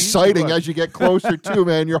 actually. Exciting as you get closer to,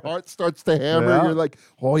 man. Your heart starts to hammer. Yeah. You're like,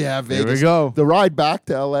 oh, yeah, Vegas. Here we go. The ride back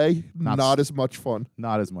to L.A., not as much fun.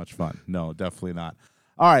 Not as much fun. No, definitely not.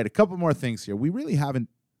 All right, a couple more things here. We really haven't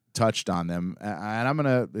touched on them,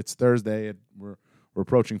 and it's Thursday. We're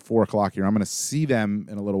approaching 4 o'clock here. I'm going to see them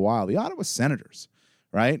in a little while. The Ottawa Senators,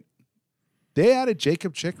 right? They added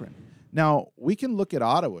Jakob Chychrun. Now, we can look at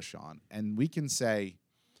Ottawa, Shawn, and we can say,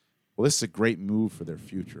 well, this is a great move for their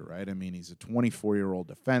future, right? I mean, he's a 24-year-old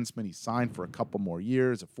defenseman. He signed for a couple more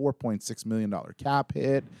years, a $4.6 million cap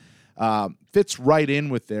hit. Fits right in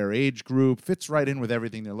with their age group, fits right in with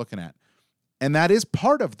everything they're looking at. And that is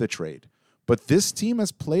part of the trade. But this team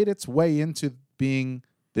has played its way into being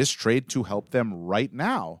this trade to help them right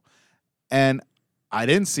now. And I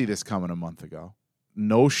didn't see this coming a month ago.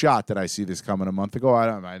 No shot that I see this coming a month ago.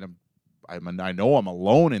 I know I'm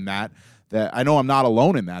alone in that. I know I'm not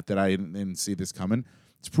alone in that I didn't see this coming.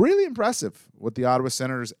 It's really impressive what the Ottawa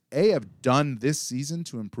Senators, have done this season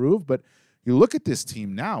to improve. But you look at this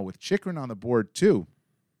team now with Chychrun on the board too.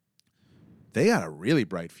 They got a really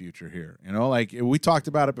bright future here. You know, like we talked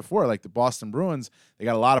about it before, like the Boston Bruins, they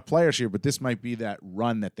got a lot of players here, but this might be that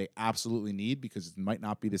run that they absolutely need because it might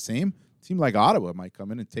not be the same. A team like Ottawa might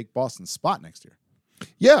come in and take Boston's spot next year.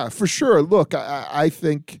 Yeah, for sure. Look, I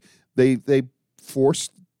think they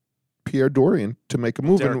forced Pierre Dorion to make a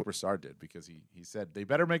move. Derek Brassard did because he said they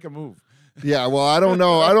better make a move. Yeah, well, I don't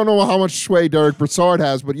know. I don't know how much sway Derek Brassard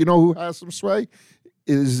has, but you know who has some sway?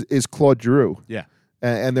 is Claude Giroux. Yeah.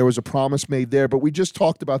 And there was a promise made there, but we just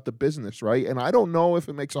talked about the business, right? And I don't know if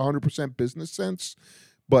it makes 100% business sense,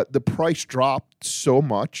 but the price dropped so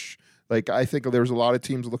much. Like, I think there was a lot of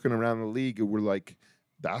teams looking around the league who were like,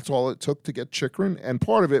 that's all it took to get Chychrun. And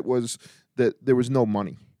part of it was that there was no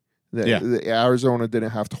money. The Arizona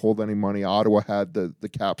didn't have to hold any money. Ottawa had the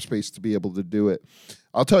cap space to be able to do it.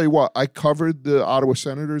 I'll tell you what, I covered the Ottawa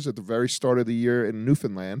Senators at the very start of the year in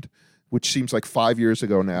Newfoundland, which seems like 5 years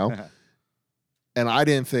ago now. And I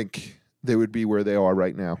didn't think they would be where they are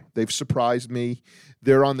right now. They've surprised me.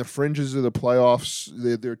 They're on the fringes of the playoffs.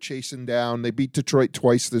 They're chasing down. They beat Detroit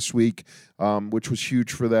twice this week, which was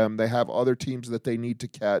huge for them. They have other teams that they need to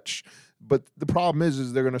catch. But the problem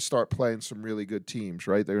is they're going to start playing some really good teams,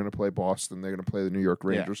 right? They're going to play Boston. They're going to play the New York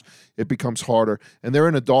Rangers. Yeah. It becomes harder. And they're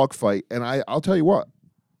in a dogfight. And I'll tell you what,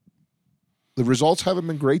 the results haven't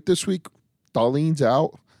been great this week. Darlene's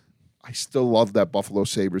out. I still love that Buffalo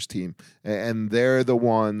Sabres team. And they're the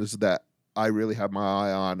ones that I really have my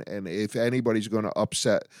eye on. And if anybody's going to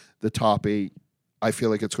upset the top 8, I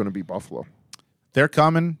feel like it's going to be Buffalo. They're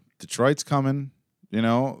coming. Detroit's coming. You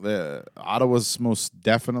know, the Ottawa's most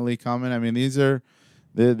definitely coming. I mean, these are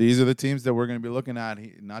the teams that we're going to be looking at,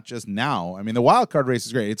 not just now. I mean, the wild card race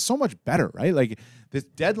is great. It's so much better, right? Like, this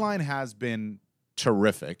deadline has been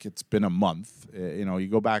terrific. It's been a month. You know, you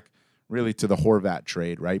go back really to the Horvat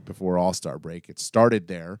trade right before All-Star break. It started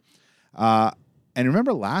there. And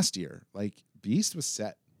remember last year, like, the East was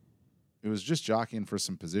set. It was just jockeying for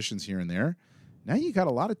some positions here and there. Now you got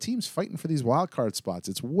a lot of teams fighting for these wild card spots.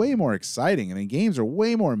 It's way more exciting, and the games are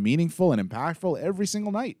way more meaningful and impactful every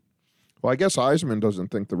single night. Well, I guess Yzerman doesn't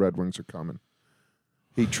think the Red Wings are coming.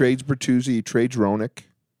 He trades Bertuzzi. He trades Roenick.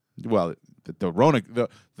 Well, the Roenick,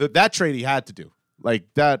 that trade he had to do.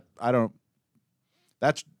 Like, that, I don't.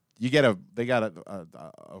 That's they got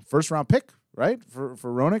a first round pick, right, for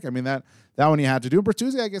Roenick. I mean, that one you had to do.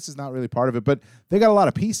 Bertuzzi, I guess, is not really part of it, but they got a lot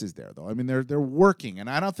of pieces there, though. I mean, they're working, and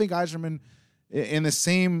I don't think Yzerman, in the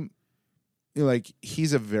same, like,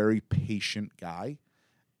 he's a very patient guy,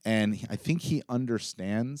 and I think he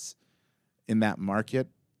understands in that market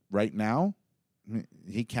right now.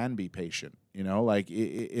 He can be patient, you know, like,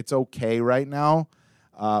 it's okay right now.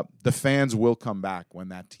 The fans will come back when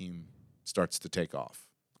that team starts to take off,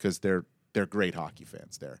 because they're great hockey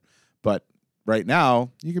fans there. But right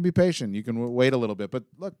now, you can be patient. You can wait a little bit. But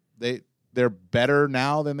look, they're better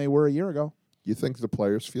now than they were a year ago. You think the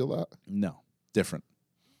players feel that? No, different.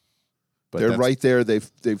 But they're right there.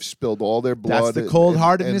 They've spilled all their blood. That's the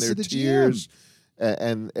cold-heartedness and of the tears,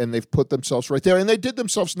 and they've put themselves right there. And they did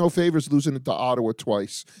themselves no favors losing it to Ottawa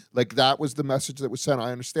twice. Like, that was the message that was sent.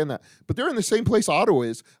 I understand that. But they're in the same place Ottawa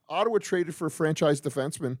is. Ottawa traded for a franchise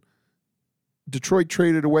defenseman. Detroit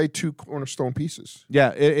traded away 2 cornerstone pieces.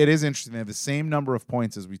 Yeah, it is interesting. They have the same number of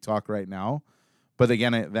points as we talk right now. But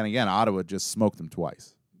then again, Ottawa just smoked them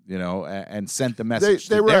twice, you know, and sent the message.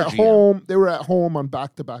 They were at home. They were at home on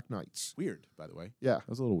back-to-back nights. Weird, by the way. Yeah, that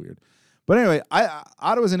was a little weird. But anyway,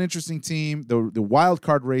 Ottawa's an interesting team. The wild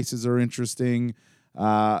card races are interesting.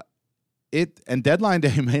 And deadline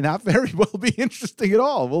day may not very well be interesting at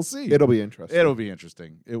all. We'll see. It'll be interesting. It'll be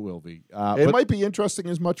interesting. It will be. It might be interesting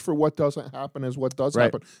as much for what doesn't happen as what does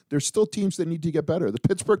happen. There's still teams that need to get better. The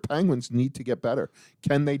Pittsburgh Penguins need to get better.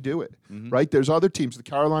 Can they do it? Mm-hmm. Right? There's other teams. The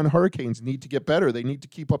Carolina Hurricanes need to get better. They need to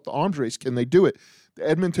keep up the arms race. Can they do it? The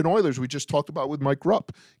Edmonton Oilers, we just talked about with Mike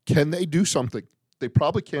Rupp. Can they do something? They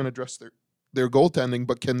probably can't address their goaltending,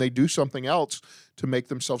 but can they do something else to make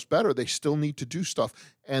themselves better? They still need to do stuff.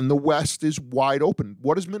 And the West is wide open.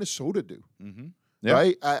 What does Minnesota do? Mm-hmm. Yeah.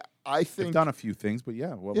 Right? I think they've done a few things, but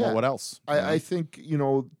what else? I think,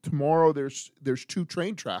 tomorrow there's 2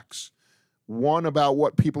 train tracks. One about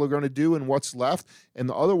what people are going to do and what's left, and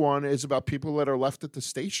the other one is about people that are left at the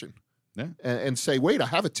station. Yeah. And say, wait, I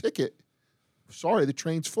have a ticket. Sorry, the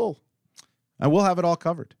train's full. And we'll have it all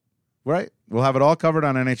covered. Right. We'll have it all covered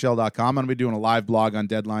on NHL.com. I'm going to be doing a live blog on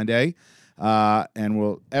deadline day.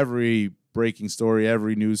 And every breaking story,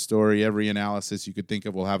 every news story, every analysis you could think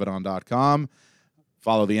of, we'll have it on .com.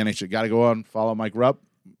 Follow the NHL. Got to go on. Follow Mike Rupp.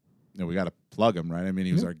 We got to plug him, right? I mean,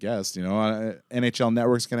 he was our guest. NHL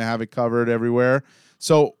Network's going to have it covered everywhere.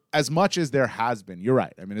 So as much as there has been, you're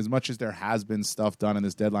right. I mean, as much as there has been stuff done, and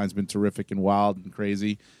this deadline's been terrific and wild and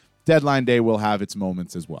crazy, deadline day will have its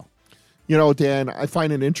moments as well. Dan, I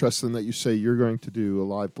find it interesting that you say you're going to do a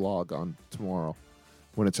live blog on tomorrow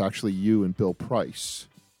when it's actually you and Bill Price.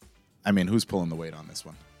 I mean, who's pulling the weight on this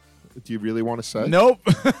one? Do you really want to say? Nope.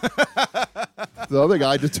 The other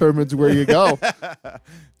guy determines where you go.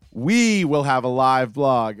 We will have a live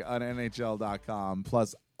blog on NHL.com,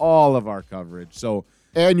 plus all of our coverage. So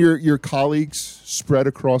And your colleagues spread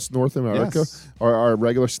across North America, Yes. our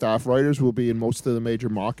regular staff writers will be in most of the major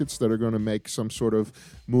markets that are going to make some sort of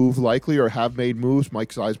move likely or have made moves. Mike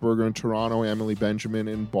Zeisberger in Toronto, Emily Benjamin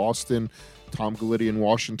in Boston, Tom Gallitti in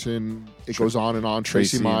Washington. It goes on and on.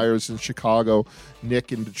 Tracy Myers in Chicago,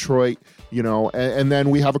 Nick in Detroit, and then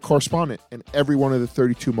we have a correspondent in every one of the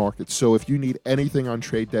 32 markets. So if you need anything on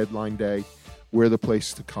trade deadline day, we're the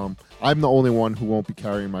place to come. I'm the only one who won't be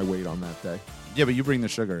carrying my weight on that day. Yeah, but you bring the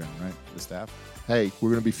sugar in, right? The staff. Hey, we're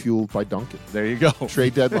going to be fueled by Duncan. There you go.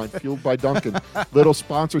 Trade deadline, fueled by Duncan. Little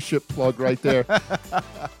sponsorship plug right there.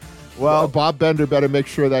 Well, Bob Bender better make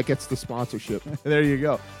sure that gets the sponsorship. there you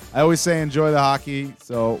go. I always say enjoy the hockey,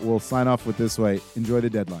 so we'll sign off with this way. Enjoy the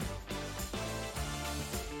deadline.